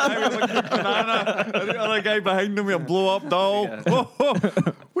 Guy with a banana, and the other guy behind him with a blow-up doll.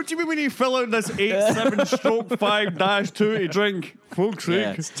 What do you mean when you fill out this 87/5-2 to drink? Folks,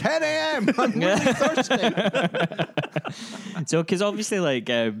 Yeah. It's 10 a.m. I'm really thirsty. So, because obviously, like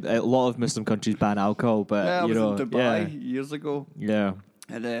a lot of Muslim countries ban alcohol, but I you was know, in Dubai years ago. yeah.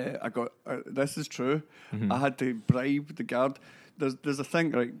 And I got this is true. I had to bribe the guard. There's a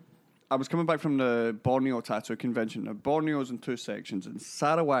thing, right? I was coming back from the Borneo Tattoo Convention. Now, Borneo's in two sections. In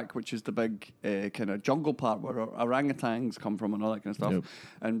Sarawak, which is the big kind of jungle part where orangutans come from and all that kind of stuff. Yep.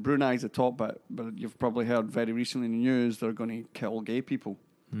 And Brunei's the top bit. But you've probably heard very recently in the news they're going to kill gay people.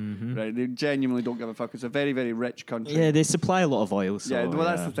 Right? They genuinely don't give a fuck. It's a very, very rich country. Yeah, they supply a lot of oil. So, Yeah, well,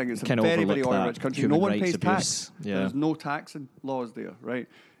 that's the thing. It's a Kinda very, very overlook that oil-rich country. human No one rights pays abuse. tax. Yeah. There's no taxing laws there, right?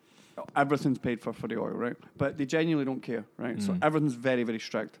 Everything's paid for the oil, right? But they genuinely don't care, right? So everything's very, very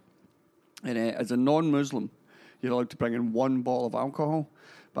strict. And as a non-Muslim, you're allowed to bring in one bottle of alcohol.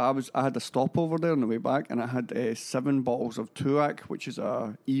 But I had a stopover there on the way back, and I had 7 bottles of Tuak, which is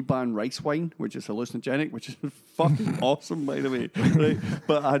a Iban rice wine, which is hallucinogenic, which is fucking awesome, by the way. Right?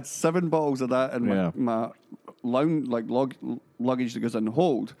 But I had 7 bottles of that in Yeah. my lounge, luggage that goes in the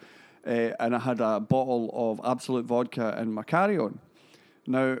hold, and I had a bottle of Absolute vodka in my carry-on.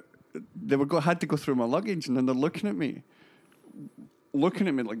 Now, they had to go through my luggage, and then they're looking at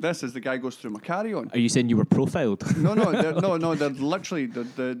me like this as the guy goes through my carry-on. Are you saying you were profiled? No, they're literally,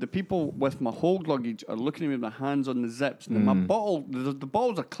 the people with my hold luggage are looking at me with my hands on the zips. And my bottle, the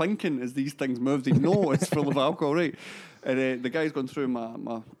bottles are clinking as these things move. They know it's full of alcohol, right? And the guy's gone through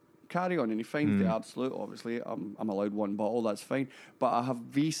my carry-on and he finds the Absolute, obviously. I'm allowed 1 bottle, that's fine. But I have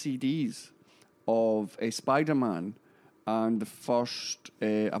VCDs of a Spider-Man and the first,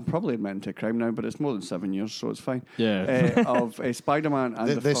 I'm probably admitting to a crime now, but it's more than 7 years, so it's fine. Yeah. Of a Spider-Man and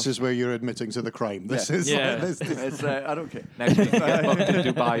the This first, is where you're admitting to the crime. This is Yeah. this- it's, I don't care. Next week, you get booked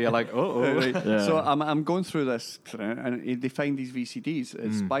in Dubai, you're like, oh. Right. Yeah. So I'm going through this, and they find these VCDs.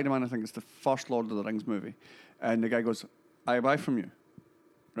 It's Spider-Man, I think it's the first Lord of the Rings movie. And the guy goes, I buy from you.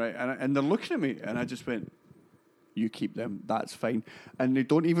 Right? And they're looking at me, and I just went, you keep them, that's fine. And they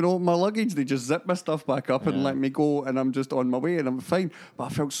don't even open my luggage, they just zip my stuff back up and let me go, and I'm just on my way, and I'm fine. But I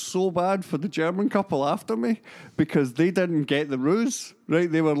felt so bad for the German couple after me, because they didn't get the ruse,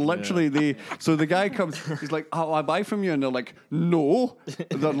 Right, they were literally So the guy comes, he's like, "Oh, I buy from you," and they're like, "No."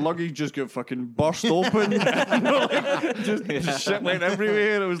 Their luggage just got fucking burst open. And they're like, just shit went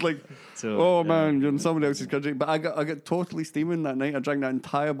everywhere. It was like, oh man, you're in somebody else's country. But I got totally steaming that night. I drank that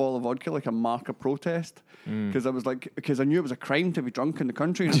entire bottle of vodka like a mark of protest because I knew it was a crime to be drunk in the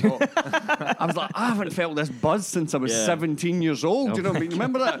country. And I was like, I haven't felt this buzz since I was 17 years old. You know what I mean?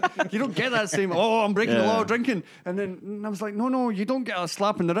 Remember that? You don't get that same. Oh, I'm breaking the law of drinking. And then I was like, no, you don't get a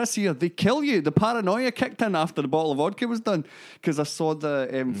slap in the wrist here. They kill you. The paranoia kicked in after the bottle of vodka was done because I saw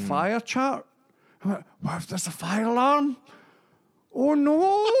the fire chart. I went, what if there's a fire alarm? Oh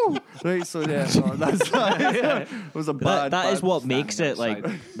no! Right, so that's it was a bad. That is what makes it outside.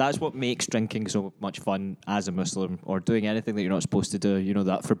 like. That's what makes drinking so much fun as a Muslim, or doing anything that you're not supposed to do. You know,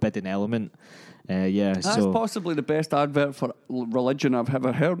 that forbidden element. That's possibly the best advert for religion I've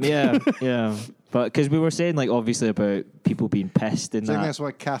ever heard. Yeah. But because we were saying, like, obviously about people being pissed in I think that. that's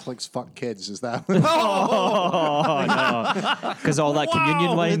why Catholics fuck kids. Is that? Oh no! Because all that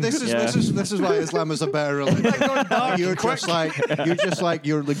communion wine. This is why Islam is a better religion. You're just like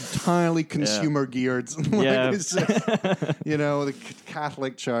you're entirely consumer geared. Yeah. It's just, the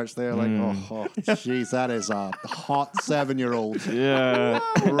Catholic Church. They're like, oh, jeez, that is a hot 7-year-old. Yeah.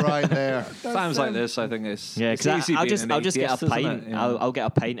 Right there. Times like this, I think it's Because it's easy I'll being just an get a atheist, isn't pint. it? You know? I'll get a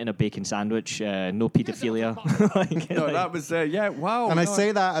pint and a bacon sandwich. No paedophilia. No, that was wow. And I no.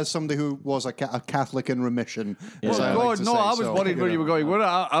 say that as somebody who was a Catholic in remission. as I like to say, I was so, worried where you were going. know. Where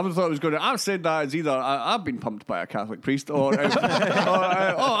I thought I was going. I've said that as either I've been pumped by a Catholic priest, or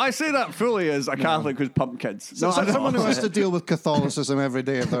I say that fully as a Catholic who's pumped kids. So, someone who has to deal with Catholicism every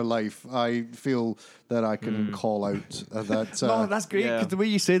day of their life, I feel that I can call out that. No, that's great because the way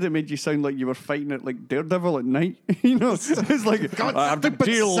you said it made you sound like you were fighting it like Daredevil at night. It's like I have to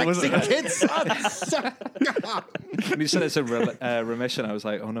deal with it. kids. When you said it's a remission, I was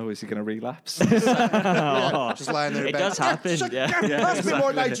like, oh no, is he going to relapse? Yeah, just lying there in It bed. does happen. Yeah. Pass me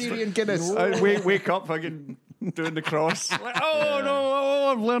more Nigerian Guinness. Wake up fucking doing the cross. Like, oh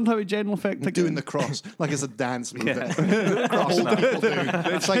no, I've learned how to genuflect again. Doing the cross like it's a dance move. Cross now.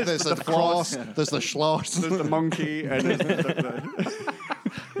 It's like there's the cross, there's the schloss. There's the monkey and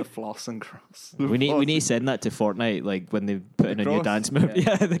The floss and cross. We need to send that to Fortnite, like when they put in a new cross? dance move.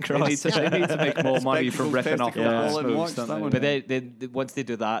 Yeah, the They cross. need to make more money from ripping off Spectacle dance all at moves, once, don't that they? one. But then once they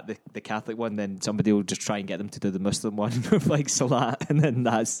do that, the Catholic one, then somebody will just try and get them to do the Muslim one with like Salat, and then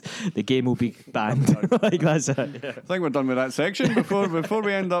the game will be banned. Like that's it. Yeah. I think we're done with that section before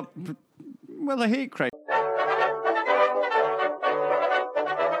we end up with a hate crime.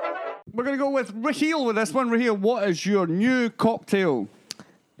 We're going to go with Raheel with this one. Raheel, what is your new cocktail?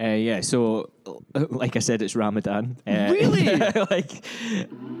 So like I said, it's Ramadan. Really? Like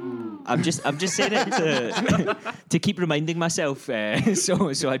I'm just saying it to keep reminding myself.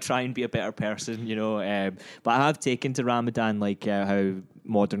 So I try and be a better person, But I have taken to Ramadan like how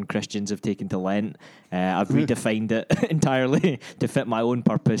modern Christians have taken to Lent. I've redefined it entirely to fit my own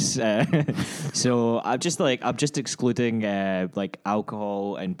purpose. So I'm just excluding like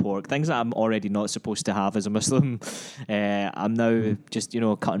alcohol and pork, things that I'm already not supposed to have as a Muslim. I'm now just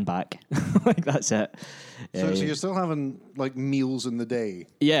cutting back. Like that's it. So you're still having like meals in the day.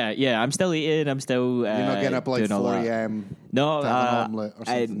 Yeah. I'm still eating. I'm still. You're not getting up like doing all 4 that. a.m. No, to have an omelette or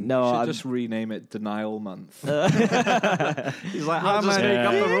something. no. Should I'm- just rename it Denial Month. He's like, I'll just make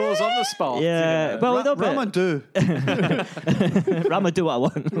up the rules on the spot. Yeah, well, no, but Ramadou. Rama do what I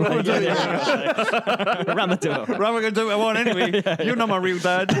want. Rama do. Rama going to do what I want anyway. You're not my real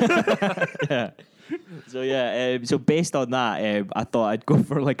dad. Yeah. So so based on that, I thought I'd go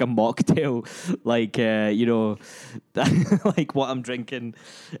for like a mocktail, like like what I'm drinking.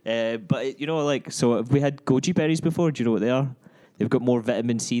 But so have we had goji berries before? Do you know what they are? They've got more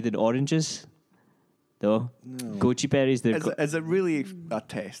vitamin C than oranges. No. Goji berries. Is it really a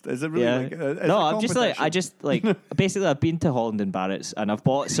test? Is it really Yeah. like is No, it I'm just like basically I've been to Holland and Barrett's and I've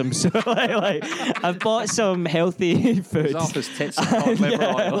bought some I've bought some healthy food. He's off his tits and cod liver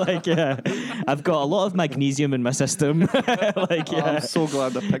oil. I've got a lot of magnesium in my system. I'm so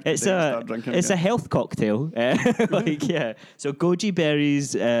glad I picked It's it to start drinking. a health cocktail. So goji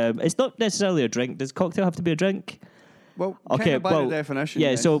berries. It's not necessarily a drink. Does cocktail have to be a drink? Well, Okay, by the definition. Yeah,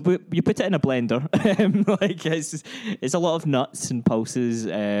 yes. so you put it in a blender. It's a lot of nuts and pulses.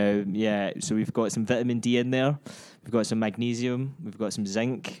 So we've got some vitamin D in there. We've got some magnesium. We've got some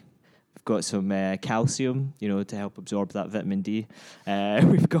zinc. We've got some calcium, to help absorb that vitamin D.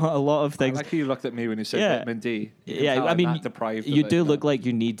 We've got a lot of I things. like how you looked at me when you said Yeah. vitamin D. You can Yeah, tell I I'm mean, not deprived of you it, do look like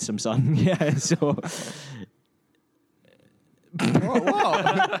you need some sun. Yeah, so.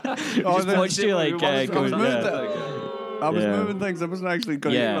 What? Just watched you like I was go. moved Yeah. it. I was Yeah. moving things. I wasn't actually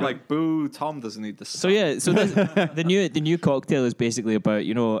going Yeah. to Like, boo, Tom doesn't need the So yeah, so the new cocktail is basically about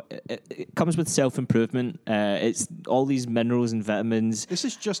it comes with self improvement. It's all these minerals and vitamins. This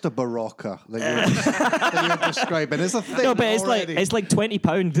is just a Barocca that you're describing. It's a thing. No, but already. it's like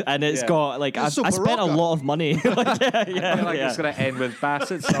 £20, and it's Yeah. got like It's so I spent a Barocca. lot of money. Like, yeah. It's going to end with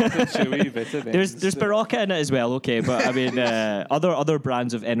Bassett, soft and chewy vitamins. There's Barocca in it as well, okay, but I mean other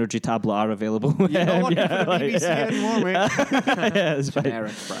brands of energy tablet are available. You're not working for the like, BBC anymore, mate. yeah, it's fine.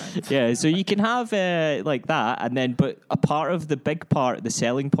 generic brand. Yeah, so you can have like that, and then but a part of the big part, the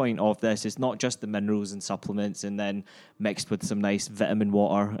selling point of this is not just the minerals and supplements, and then mixed with some nice vitamin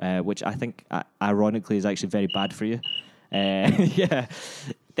water, which I think ironically is actually very bad for you. Yeah.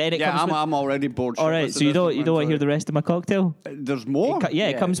 Then it Yeah, comes with, I'm already bored. all right, shitless so at you this don't point, want to hear the sorry. rest of my cocktail? There's more.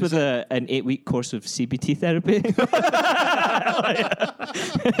 It comes with an 8-week course of CBT therapy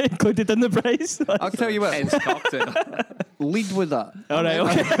included in the price. I'll tell you what. Hence cocktail. Lead with that. All right,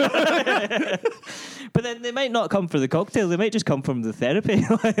 okay. But then they might not come for the cocktail; they might just come from the therapy.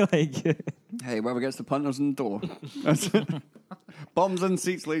 like, Hey, whoever gets the punters in the door. That's it. Bums in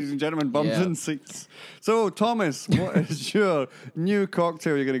seats, ladies and gentlemen. Bums Yeah. in seats. So, Thomas, what is your new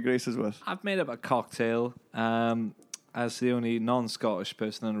cocktail you're going to grace us with? I've made up a cocktail. As the only non-Scottish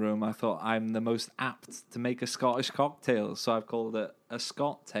person in the room, I thought I'm the most apt to make a Scottish cocktail, so I've called it a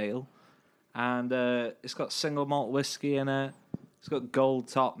Scot Tail. And it's got single malt whiskey in it. It's got gold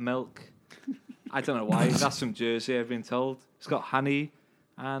top milk. I don't know why. That's from Jersey, I've been told. It's got honey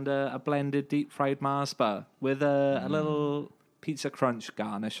and a blended deep fried Mars bar with a little pizza crunch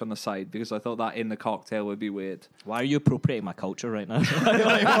garnish on the side, because I thought that in the cocktail would be weird. why are you appropriating my culture right now?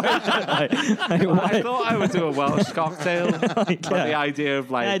 I thought I would do a Welsh cocktail, but the idea of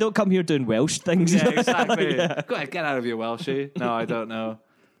like I don't come here doing Welsh things. yeah, exactly. Go ahead, get out of your Welshie. No, I don't know.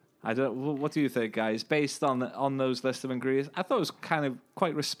 What do you think, guys? Based on those list of ingredients, I thought it was kind of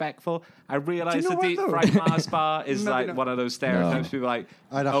quite respectful. I realised know the what, deep though? fried Mars bar is Maybe like not. one of those stereotypes. People are like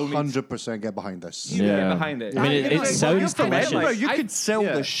I'd only 100% get behind this. you get Yeah. behind it. I mean, it You're sounds from delicious. Edinburgh. You I- could sell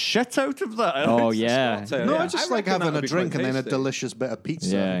yeah. the shit out of that. Oh yeah, No, I just like reckon having that would a be drink quite and then a tasty. delicious bit of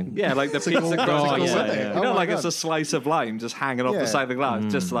pizza. yeah. Yeah, like the To pizza go- crust. to go goes with with it. it. Oh You know, my like God. it's a slice of lime just hanging off Yeah. the side of the glass,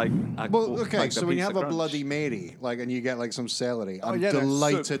 just like. Well, okay, like the so when you pizza have a crunch. Bloody Mary, and you get like some celery, I'm yeah, that's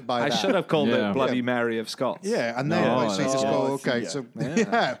delighted soup. by I that. should have called Yeah. it Bloody Yeah. Mary of Scots. Yeah, and then No, so you that's just good. go, okay, Yeah. so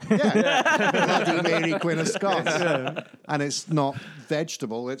Bloody Mary, Queen of Scots, and it's not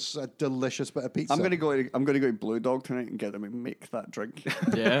vegetable; it's a delicious bit of pizza. I'm going to go to Blue Dog tonight and get them to make that drink.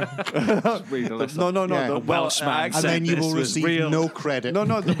 Yeah. Read the list. no, Yeah. the A Welshman and said then you this will was receive real. no credit.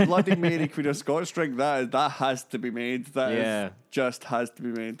 No, the Bloody Mary Queen of Scots drink, that has to be made. That is Yeah. just has to be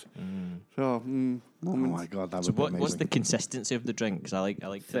made. So, Oh my god, that So would be what's amazing. the consistency of the drink? Because I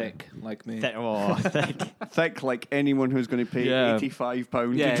like Thick, like me. Thick. Oh, thick. thick like anyone who's going to pay Yeah.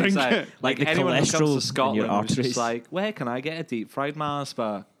 £85 Yeah, to drink exactly. it. Like the anyone who cholesterol comes in to Scotland your who's arteries. just like, where can I get a deep fried Mars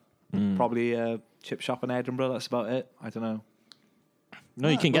bar? Probably a chip shop in Edinburgh. That's about it. I don't know. No,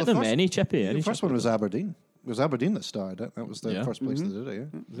 you can well, get the them first- any chippy. The Any first chippy. one was Aberdeen. It was Aberdeen that started it. That was the Yeah. first place that did it.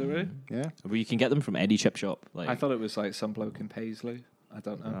 Is it really? Yeah. Well, you can get them from any chip shop. Like, I thought it was like some bloke in Paisley. I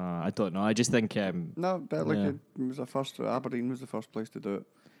don't know. I don't know. I just think No, but like Yeah. it was the first. Aberdeen was the first place to do it.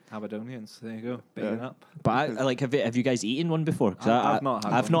 Aberdonians. There you go. Bigging Yeah. up. But I like, have you guys eaten one before? 'Cause I've not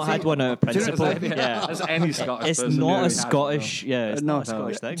had I've one. not had one out of principle. Yeah. As any Scottish It's person not really a has Scottish. Yeah, it's No, not a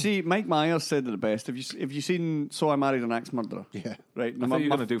Scottish thing. See, Mike Myers said it the best. Have you seen So I Married an Axe Murderer? Yeah. Right. I thought you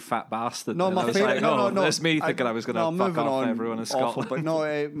were going to do Fat Bastard. No, then. my I was favorite. like, no, no. That's me thinking I was going to fuck moving off on, everyone in awful, Scotland. But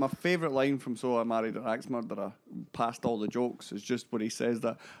no, my favorite line from So I Married an Axe Murderer, past all the jokes, is just when he says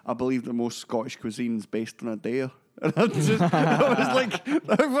that I believe that most Scottish cuisine's based on a dare. And I was like,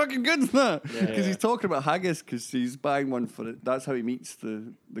 how fucking good is that? Because he's talking about haggis, because he's buying one for it. That's how he meets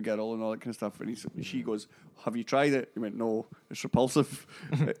the girl and all that kind of stuff. And she goes, have you tried it? He went, no, it's repulsive.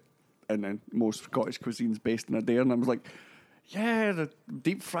 And then most Scottish cuisine's based on a dare. And I was like, yeah, the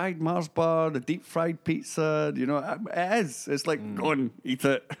deep fried Mars bar, the deep fried pizza, it is. It's like, go on, eat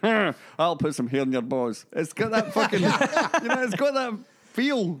it. I'll put some hair in your balls. It's got that fucking, it's got that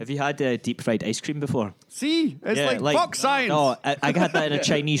feel. Have you had deep fried ice cream before? See, it's like fuck science. No, I had that in a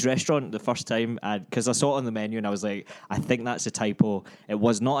Chinese restaurant the first time because I saw it on the menu and I was like, I think that's a typo. It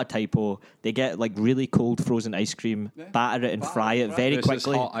was not a typo. They get like really cold frozen ice cream, batter it and fry it very This is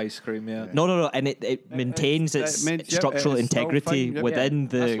quickly. hot ice cream, yeah. No, and it maintains its structural it's still integrity fine, yep. within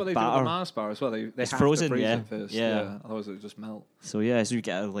That's what the they do with the batter. Mars bar as well. They It's have frozen, to freeze yeah. it first. Yeah. Otherwise it would just melt. So you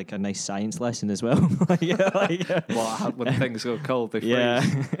get a nice science lesson as well. yeah. Well, when things go cold, they freeze. Yeah.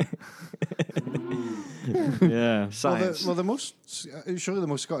 yeah. Science. Well, the most surely the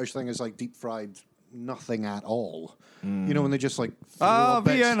most Scottish thing is like deep fried nothing at all. You know, when they just like throw a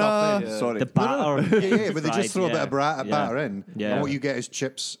bit of Vienna. stuff in. Sorry. The batter. Yeah, but they just throw a bit of batter in. Yeah. And what you get is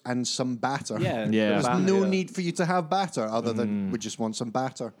chips and some batter. Yeah. Yeah. There's Batter, no yeah. need for you to have batter other than we just want some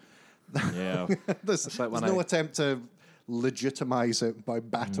batter. Yeah. There's like when no I- attempt to legitimize it by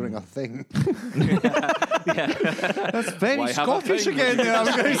battering a thing. That's very Why have a Scottish thing again. when you I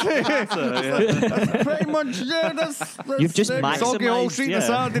was going to say. That's pretty much, that's You've just Soggy Hall maximised, Street yeah. on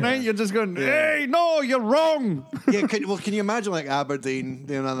Saturday night. You're just going, hey, no, you're wrong. Yeah, can you imagine like Aberdeen,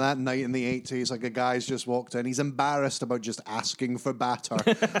 you know, that night in the 80s, like a guy's just walked in, he's embarrassed about just asking for batter.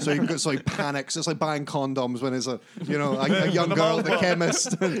 So he panics. It's like buying condoms when it's a young girl at the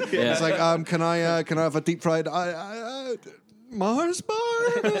chemist. It's like, can I have a deep fried Mars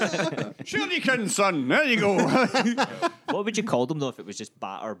bar? Sure you can, son. There you go. What would you call them though if it was just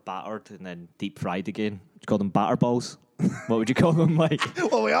battered, and then deep fried again? Would you call them batter balls? What would you call them? Like,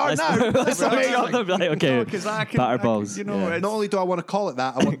 Well, we are now. That's what we call them. Like, okay, Because I can, batter balls. you know, yeah. it's, Not only do I want to call it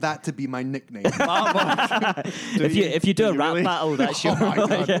that, I want that to be my nickname. If you do a rap really? battle, that's your. Oh my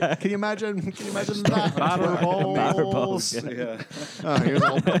God. Can you imagine that? Batter balls. Batter balls. Yeah. Yeah. Oh, here's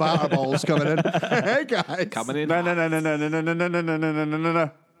all batter balls coming in. Hey guys. Coming in. no.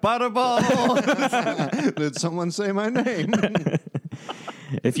 Butterball. Did someone say my name?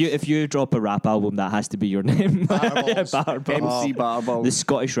 If you drop a rap album, that has to be your name. Batterballs. Batterballs. MC Butterball. The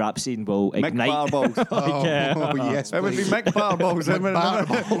Scottish rap scene will Mick ignite. Butterball. Oh, Yeah. yes, It would be please. Mick Butterballs.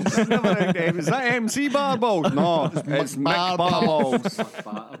 Is that MC Butterballs? No, it's Mick Butterballs.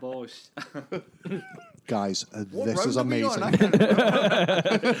 Batter balls. Guys, this round is are we on? I amazing. can't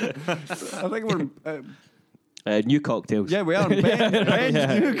remember. I think we're... New cocktails. yeah, we are.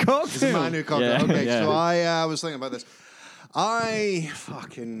 Ben's new It's cocktail. my new cocktail. Yeah, Okay, yeah. so I was thinking about this. I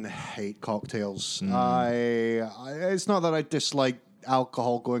fucking hate cocktails. It's not that I dislike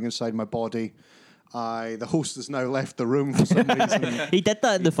alcohol going inside my body. The host has now left the room for some reason. He did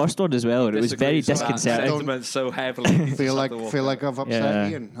that in the first one as well, and it was very disconcerting. Sentiment so heavily. feel like I've upset Yeah.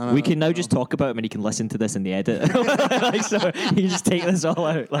 Ian. We can now just talk about him, and he can listen to this in the edit. Like, so he can just take this all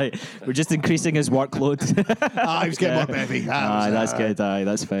out. Like, we're just increasing his workload. I was getting my bevy. That's good. Aye,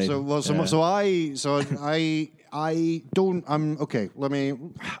 that's fine. I don't. I'm okay.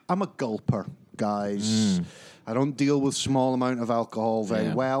 I'm a gulper, guys. I don't deal with small amount of alcohol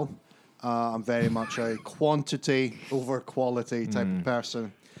very well. I'm very much a quantity over quality type of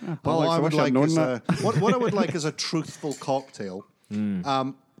person. Bollocks, I wish I'd known What I would like is a truthful cocktail.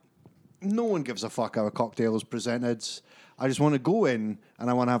 No one gives a fuck how a cocktail is presented. I just want to go in and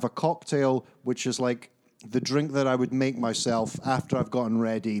I want to have a cocktail which is like the drink that I would make myself after I've gotten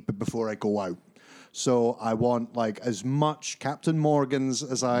ready, but before I go out. So I want like as much Captain Morgan's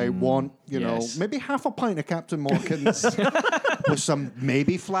as I want, yes. maybe half a pint of Captain Morgan's with some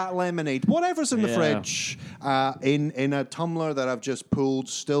maybe flat lemonade, whatever's in the Yeah. fridge, in a tumbler that I've just pulled,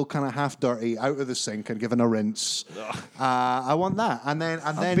 still kind of half dirty, out of the sink and given a rinse. I want that, and then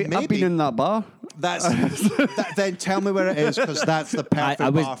I've been maybe in that bar. that's then tell me where it is because that's the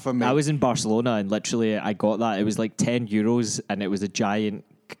perfect bar for me. I was in Barcelona, and literally I got that. It was like €10, and it was a giant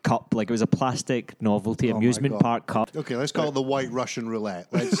cup, like it was a plastic novelty Oh my amusement God. park cup. Okay, let's call it the White Russian Roulette.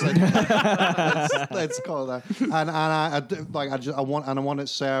 Let's call it that. And I want it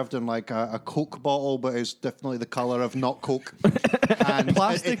served in like a Coke bottle, but it's definitely the color of not Coke. And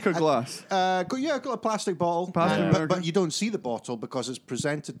Plastic or glass? Got a plastic bottle. Plastic, But you don't see the bottle because it's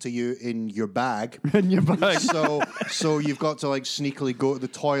presented to you in your bag. In your bag. So you've got to like sneakily go to the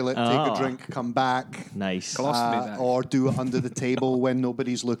toilet, take a drink, come back. Nice. Or do it under the table when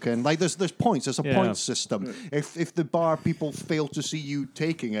nobody's looking. Like there's points. There's a point system. If the bar people fail to see you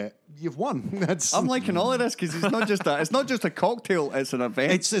taking it, you've won. I'm liking all of this because it's not just a cocktail, it's an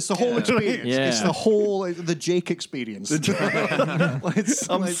event. It's the whole experience. Yeah. It's the Jake experience.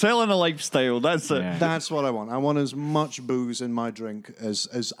 I'm selling a lifestyle, that's it. Yeah. That's what I want. I want as much booze in my drink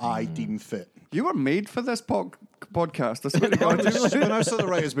as I deem fit. You were made for this podcast. I swear to God. When I was at the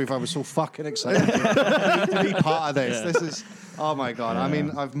writers' booth, I was so fucking excited to be part of this. This is, oh my God. I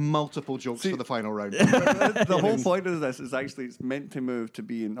mean, I've multiple jokes for the final round. The whole point of this is actually it's meant to move to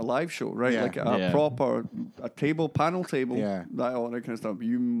being a live show, right? Yeah. Like a proper panel table, Yeah. that all that kind of stuff.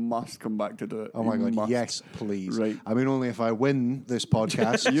 You must come back to do it. Oh my You God, must. yes, please. Right. I mean, only if I win this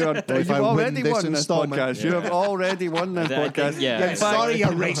podcast. You've already won this podcast. You have already won this I think, podcast. yeah. In fact, Sorry, you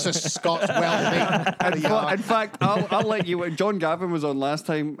racist Scots. Well, in fact, I'll let you win. John Gavin was on last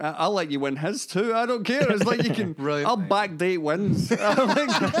time. I'll let you win his too. I don't care. It's like you can. Brilliant. I'll backdate wins.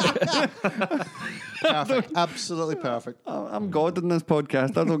 Perfect. Absolutely perfect. I'm God in this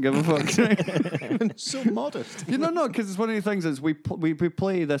podcast. I don't give a fuck. So modest. No, because it's one of the things is we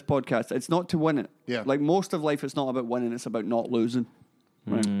play this podcast. It's not to win it. Yeah. Like most of life, it's not about winning. It's about not losing.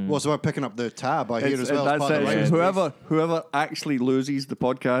 Right. Well, so we're picking up the tab, I hear, as well. That's as part of it. the writing. Whoever actually loses the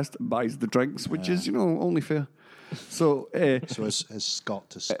podcast buys the drinks, which is only fair. So, So as Scott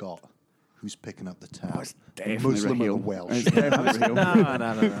to Scott, who's picking up the tab? it's definitely Muslim or Raheel. Welsh? It's definitely Raheel.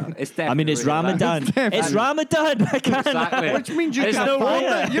 No. It's definitely I mean, it's Ramadan. It's Ramadan. I can't. Exactly. Which means you There's can no afford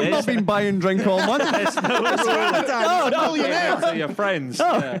rule. it. You've not been buying drink all month. No, to your friends.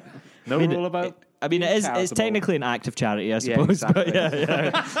 Yeah. No rule about. I mean, it's charitable. technically an act of charity, I suppose. exactly. But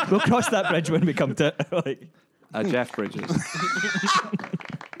yeah. We'll cross that bridge when we come to it. Like, Jeff Bridges.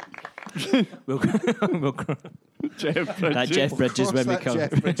 we'll Jeff that Jeff Bridges when we Cross come.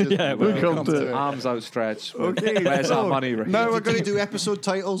 that Jeff Bridges Yeah, when we we'll come come to to it. Arms outstretched. Okay, Where's so our money, Ricky? now we're Can going you to do episode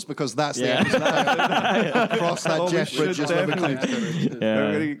titles? Because that's the Yeah. episode. Cross that Oh, we Jeff should Bridges when we come to definitely. it.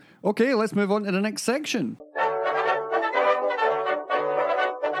 Yeah. Okay, let's move on to the next section.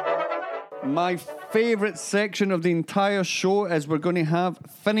 My favourite section of the entire show is we're going to have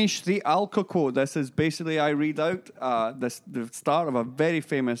Finish the Alco quote. This is basically I read out the start of a very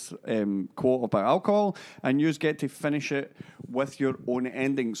famous quote about alcohol, and you get to finish it with your own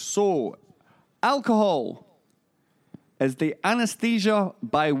ending. So, alcohol is the anesthesia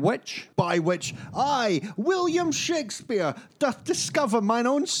by which? By which I, William Shakespeare, doth discover mine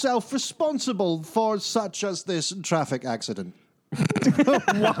own self responsible for such as this traffic accident.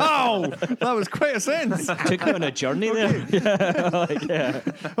 Wow, that was quite a sentence. Took me on a journey there.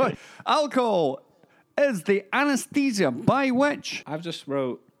 Right. Alcohol is the anesthesia by which? I've just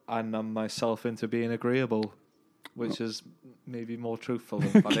wrote, I numb myself into being agreeable, which is maybe more truthful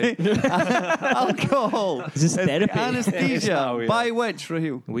than funny. Is Alcohol this is the therapy? anesthesia now, yeah. by which,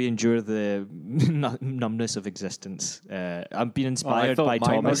 Raheel? We endure the numbness of existence. I'm being inspired thought by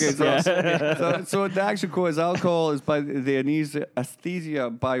mine Thomas. was- Okay, so the actual quote is alcohol is by the anesthesia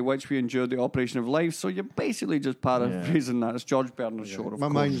by which we endure the operation of life. So you're basically just paraphrasing that. It's George Bernard Shaw, of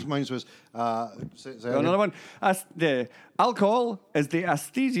course. Mine was. Say Another one. The alcohol is the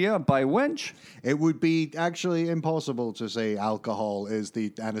anesthesia by which? It would be actually impossible to say alcohol is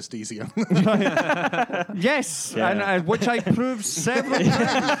the anesthesia. Yes, Yeah. and which I proved several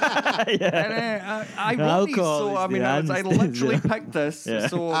times. And, I wrote these, Alcohol so is I mean, the I literally anesthesia. picked this. Yeah.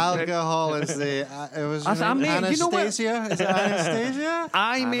 So Alcohol is the. It was I mean, you know what? anesthesia. Is it anesthesia?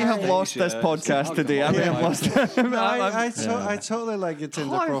 I may have lost this podcast today. I may have lost it. No, I totally like your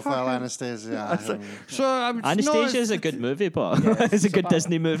Tinder Oh, I profile, fucking- Anesthesia. So I'm Anastasia is a good movie, but it's a good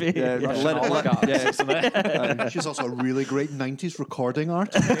Disney movie. Yeah, yeah. She's also a really great 90s recording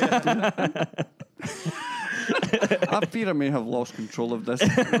artist. I fear I may have lost control of this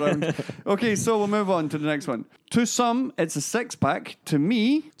round. Okay, so we'll move on to the next one. To some, it's a six-pack. To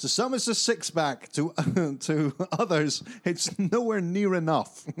me, To some, it's a six-pack. To others, it's nowhere near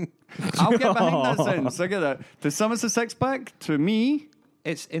enough. I'll get behind that sentence. I get that. To some, it's a six-pack. To me,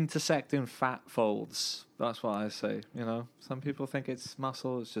 It's intersecting fat folds. That's what I say. You know, some people think it's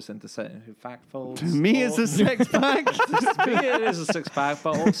muscle. It's just intersecting fat folds. to me, it's a six-pack. To me, it is a six-pack,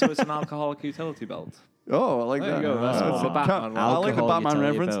 but also it's an alcoholic utility belt. Oh, I like There that. you go. That's That's what the a- Batman I one. like the Alcohol Batman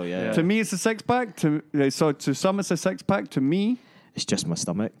utility reference. belt, yeah. To me, it's a six-pack. So to some, it's a six-pack. To me, It's just my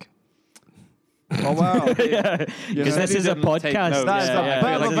stomach. oh wow. Because this is a didn't take podcast. notes. That's Yeah, a yeah.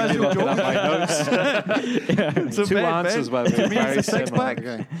 bit of a visual joke. So Two Ben, answers Ben, were to me, very it's a six-pack.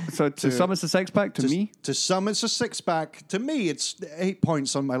 Okay. So to some, it's a six-pack. To me, To some, it's a six-pack. To me, it's 8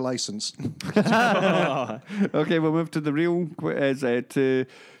 points on my license. okay, we'll move to the real.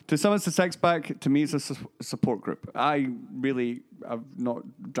 To some, it's a six-pack. To me, it's a support group. I really have not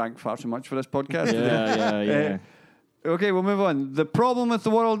drank far too much for this podcast. Yeah. Okay, we'll move on. The problem with the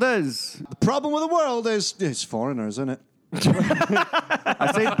world is. The problem with the world is it's foreigners, isn't it?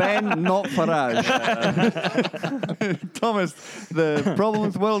 I said Ben, not Farage. Thomas, the problem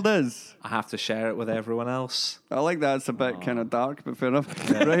with the world is. I have to share it with everyone else. I like that. It's a bit kind of dark, but fair enough.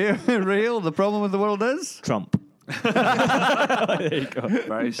 Raheel, the problem with the world is. Trump. There you go.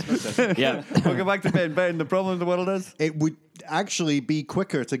 Very specific. Yeah. We'll go back to Ben. Ben, the problem with the world is. It would actually be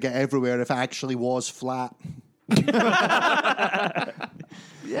quicker to get everywhere if it actually was flat.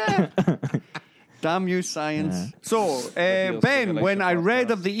 Yeah. Damn you, science. So, Ideal Ben, when simulation I read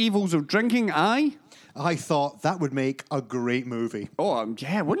podcast. of the evils of drinking, I thought that would make a great movie.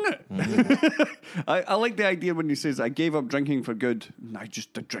 yeah, wouldn't it? I like the idea when he says, I gave up drinking for good, and I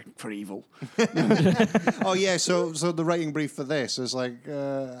just did drink for evil. Oh yeah, so the writing brief for this is like,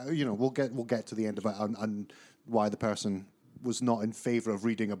 we'll get to the end of it and why the person was not in favour of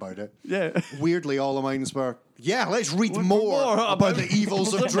reading about it. Yeah. Weirdly, all of mine were, let's read more about the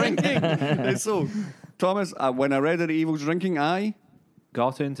evils of drinking. So, Thomas, when I read of the evils of drinking, I...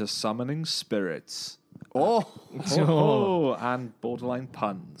 Got into summoning spirits. Oh, And borderline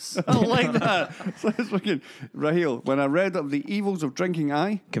puns. I like that. So it's fucking... Raheel, when I read of the evils of drinking,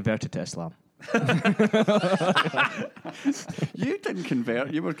 I... Converted to Islam. You didn't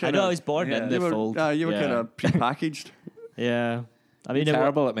convert. You were I kind know I of... was born in the fold. You were Yeah. kind of pre-packaged. Yeah. I mean,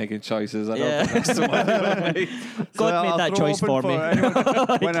 Terrible at making choices. I don't Yeah. think that's the one I make. God I'll made that throw choice open for me.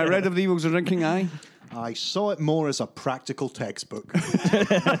 anyone. When I read of the evils of drinking, I... I saw it more as a practical textbook.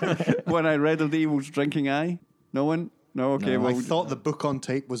 When I read of the evils of drinking, I... No one? No, okay. No. Well, I thought the book on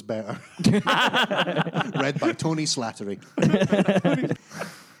tape was better. Read by Tony Slattery.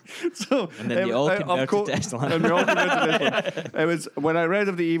 so, And then you all converted to Islam. And we all converted to Islam. It was when I read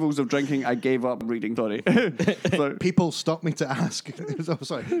of the evils of drinking, I gave up reading. Sorry. So, People stopped me to ask.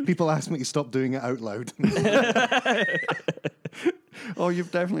 Sorry. People asked me to stop doing it out loud. oh,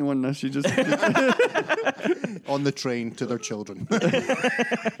 you've definitely won this. You just On the train to their children.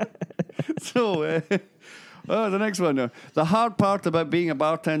 so. The next one. The hard part about being a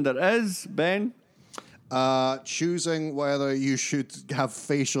bartender is Ben. Choosing whether you should have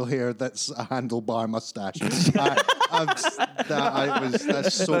facial hair that's a handlebar mustache.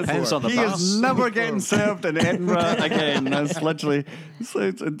 That's so Depends poor. on the He bus. is never getting served in Edinburgh again. That's literally.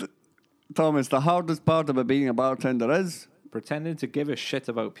 Thomas, the hardest part about being a bartender is. Pretending to give a shit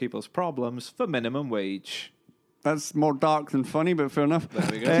about people's problems for minimum wage. That's more dark than funny, but fair enough. There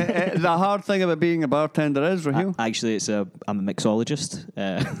we go. The hard thing about being a bartender is, Raheel. Actually, I'm a mixologist.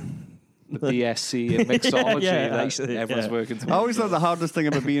 The DSC in mixology Yeah, that actually, everyone's yeah. working I towards. always thought the hardest thing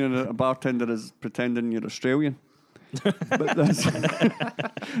about being a bartender is pretending you're Australian. But that's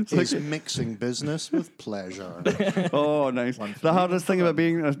Is mixing business with pleasure. oh, nice. The hardest thing about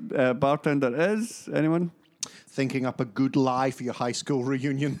being a bartender is anyone? Thinking up a good lie for your high school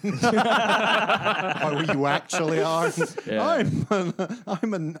reunion. How you actually are. Yeah.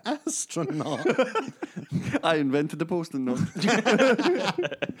 I'm an astronaut. I invented the post-it note.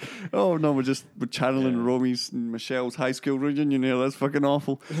 oh no, we're channeling Romy's and Michelle's high school reunion here. That's fucking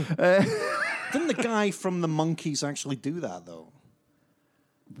awful. Didn't the guy from the Monkees actually do that though?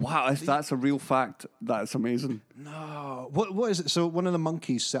 Wow, if that's a real fact, that's amazing. No. What is it? So one of the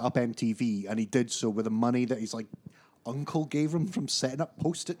Monkees set up MTV, and he did so with the money that his uncle gave him from setting up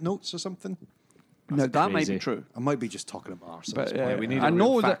post-it notes or something. Now that might be crazy. true. I might be just talking about ourselves. But, Yeah, we need I a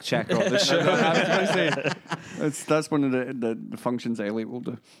know real that- fact checker on this show. I was gonna say, that's one of the functions Elliot will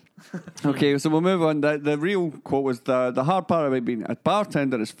do. Okay, so we'll move on. The real quote was the hard part about being a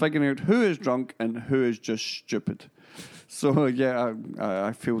bartender is figuring out who is drunk and who is just stupid. So yeah,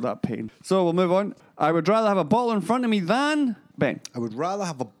 I feel that pain. So we'll move on. I would rather have a bottle in front of me than Ben. I would rather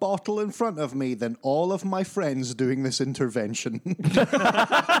have a bottle in front of me than all of my friends doing this intervention.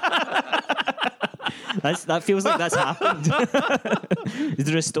 That feels like that's happened. Is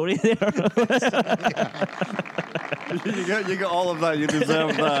there a story there? you got all of that. You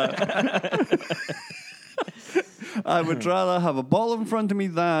deserve that. I would rather have a bottle in front of me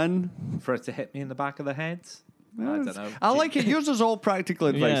than. For it to hit me in the back of the head? I don't know. I like it. Yours is all practical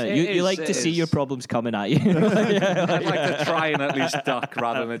advice. Yeah, It you is, like it to see is. your problems coming at you. I'd like to try and at least duck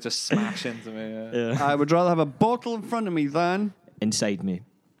rather than just smash into me. I would rather have a bottle in front of me than. Inside me.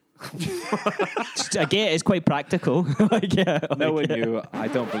 Again, it's quite practical. Knowing you, I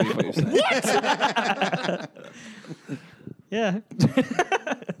don't believe what you're saying. Yeah.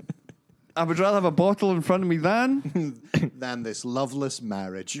 I would rather have a bottle in front of me than. than this loveless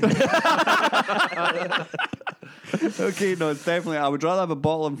marriage. Okay, no, it's definitely. I would rather have a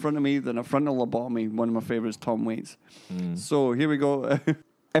bottle in front of me than a frontal lobotomy. One of my favourites, Tom Waits. So here we go.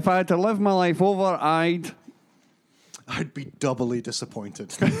 If I had to live my life over, I'd I'd be doubly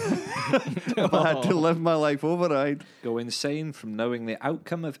disappointed. if I had to live my life over, I'd. Go insane from knowing the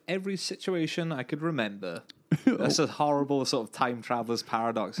outcome of every situation I could remember. That's a horrible sort of time traveler's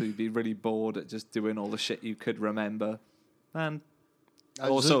paradox. You'd be really bored at just doing all the shit you could remember. And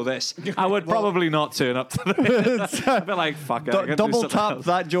also this. I would probably not turn up to this. I'd be like, fuck it. I can do Double something tap else.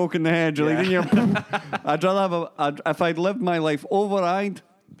 that joke in the head, really. Didn't you? I'd rather have if I'd lived my life over, I'd.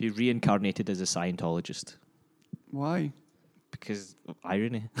 Be reincarnated as a Scientologist. Why? Because of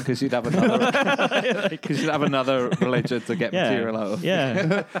irony. Because you'd have another. Because you'd have another religion to get material out of.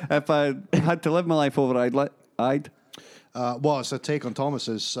 Yeah. If I had to live my life over, I'd. was a take on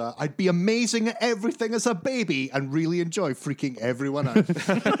Thomas's. I'd be amazing at everything as a baby and really enjoy freaking everyone out.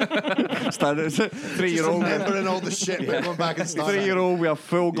 Started as a 3-year-old. Remembering all the shit, but going back and starting. 3-year-old with a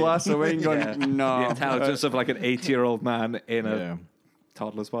full glass of wine going, no. The intelligence of like an 80-year-old man in a Yeah.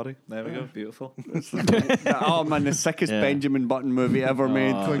 toddler's body. There we go. Beautiful. Oh man, the sickest Yeah. Benjamin Button movie ever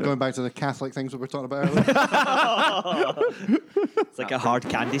made. Going back to the Catholic things we were talking about earlier. It's like a hard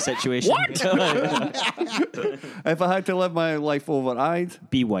candy situation. If I had to live my life over, I'd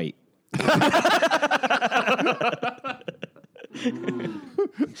Be white.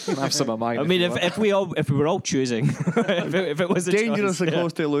 Have some of mine. I mean, if we were all choosing, if it was a dangerously choice,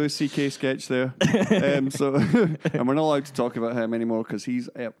 close to a Louis C.K. sketch there. So, and we're not allowed to talk about him anymore because he's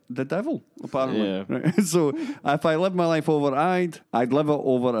the devil, apparently. Yeah. Right? So, if I lived my life over, I'd live it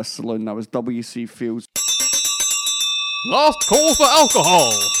over a saloon. That was W.C. Fields. Last call for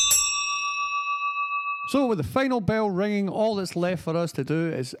alcohol. So, with the final bell ringing, all that's left for us to do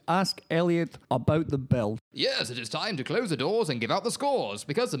is ask Elliot about the bill. Yes, it is time to close the doors and give out the scores.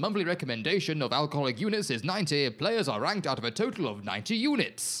 Because the monthly recommendation of alcoholic units is 90, players are ranked out of a total of 90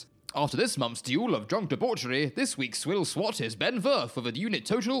 units. After this month's duel of drunk debauchery, this week's swill swat is Ben Verth with a unit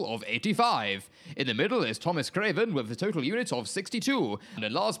total of 85. In the middle is Thomas Craven with a total unit of 62. And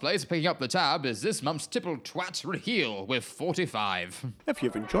in last place, picking up the tab, is this month's tipple twat Raheel with 45. If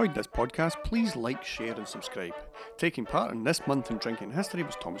you've enjoyed this podcast, please like, share, and subscribe. Taking part in this month in drinking history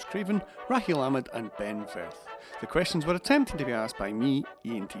was Thomas Craven, Raheel Ahmed, and Ben Verth. The questions were attempted to be asked by me,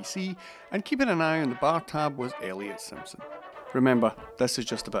 Ian TC, and keeping an eye on the bar tab was Elliot Simpson. Remember, this is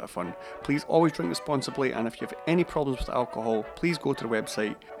just a bit of fun. Please always drink responsibly, and if you have any problems with alcohol, please go to the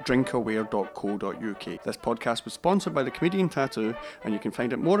website drinkaware.co.uk. This podcast was sponsored by the Comedian Tattoo, and you can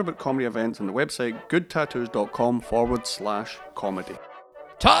find out more about comedy events on the website goodtattoos.com/comedy.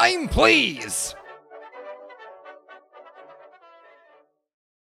 Time, please!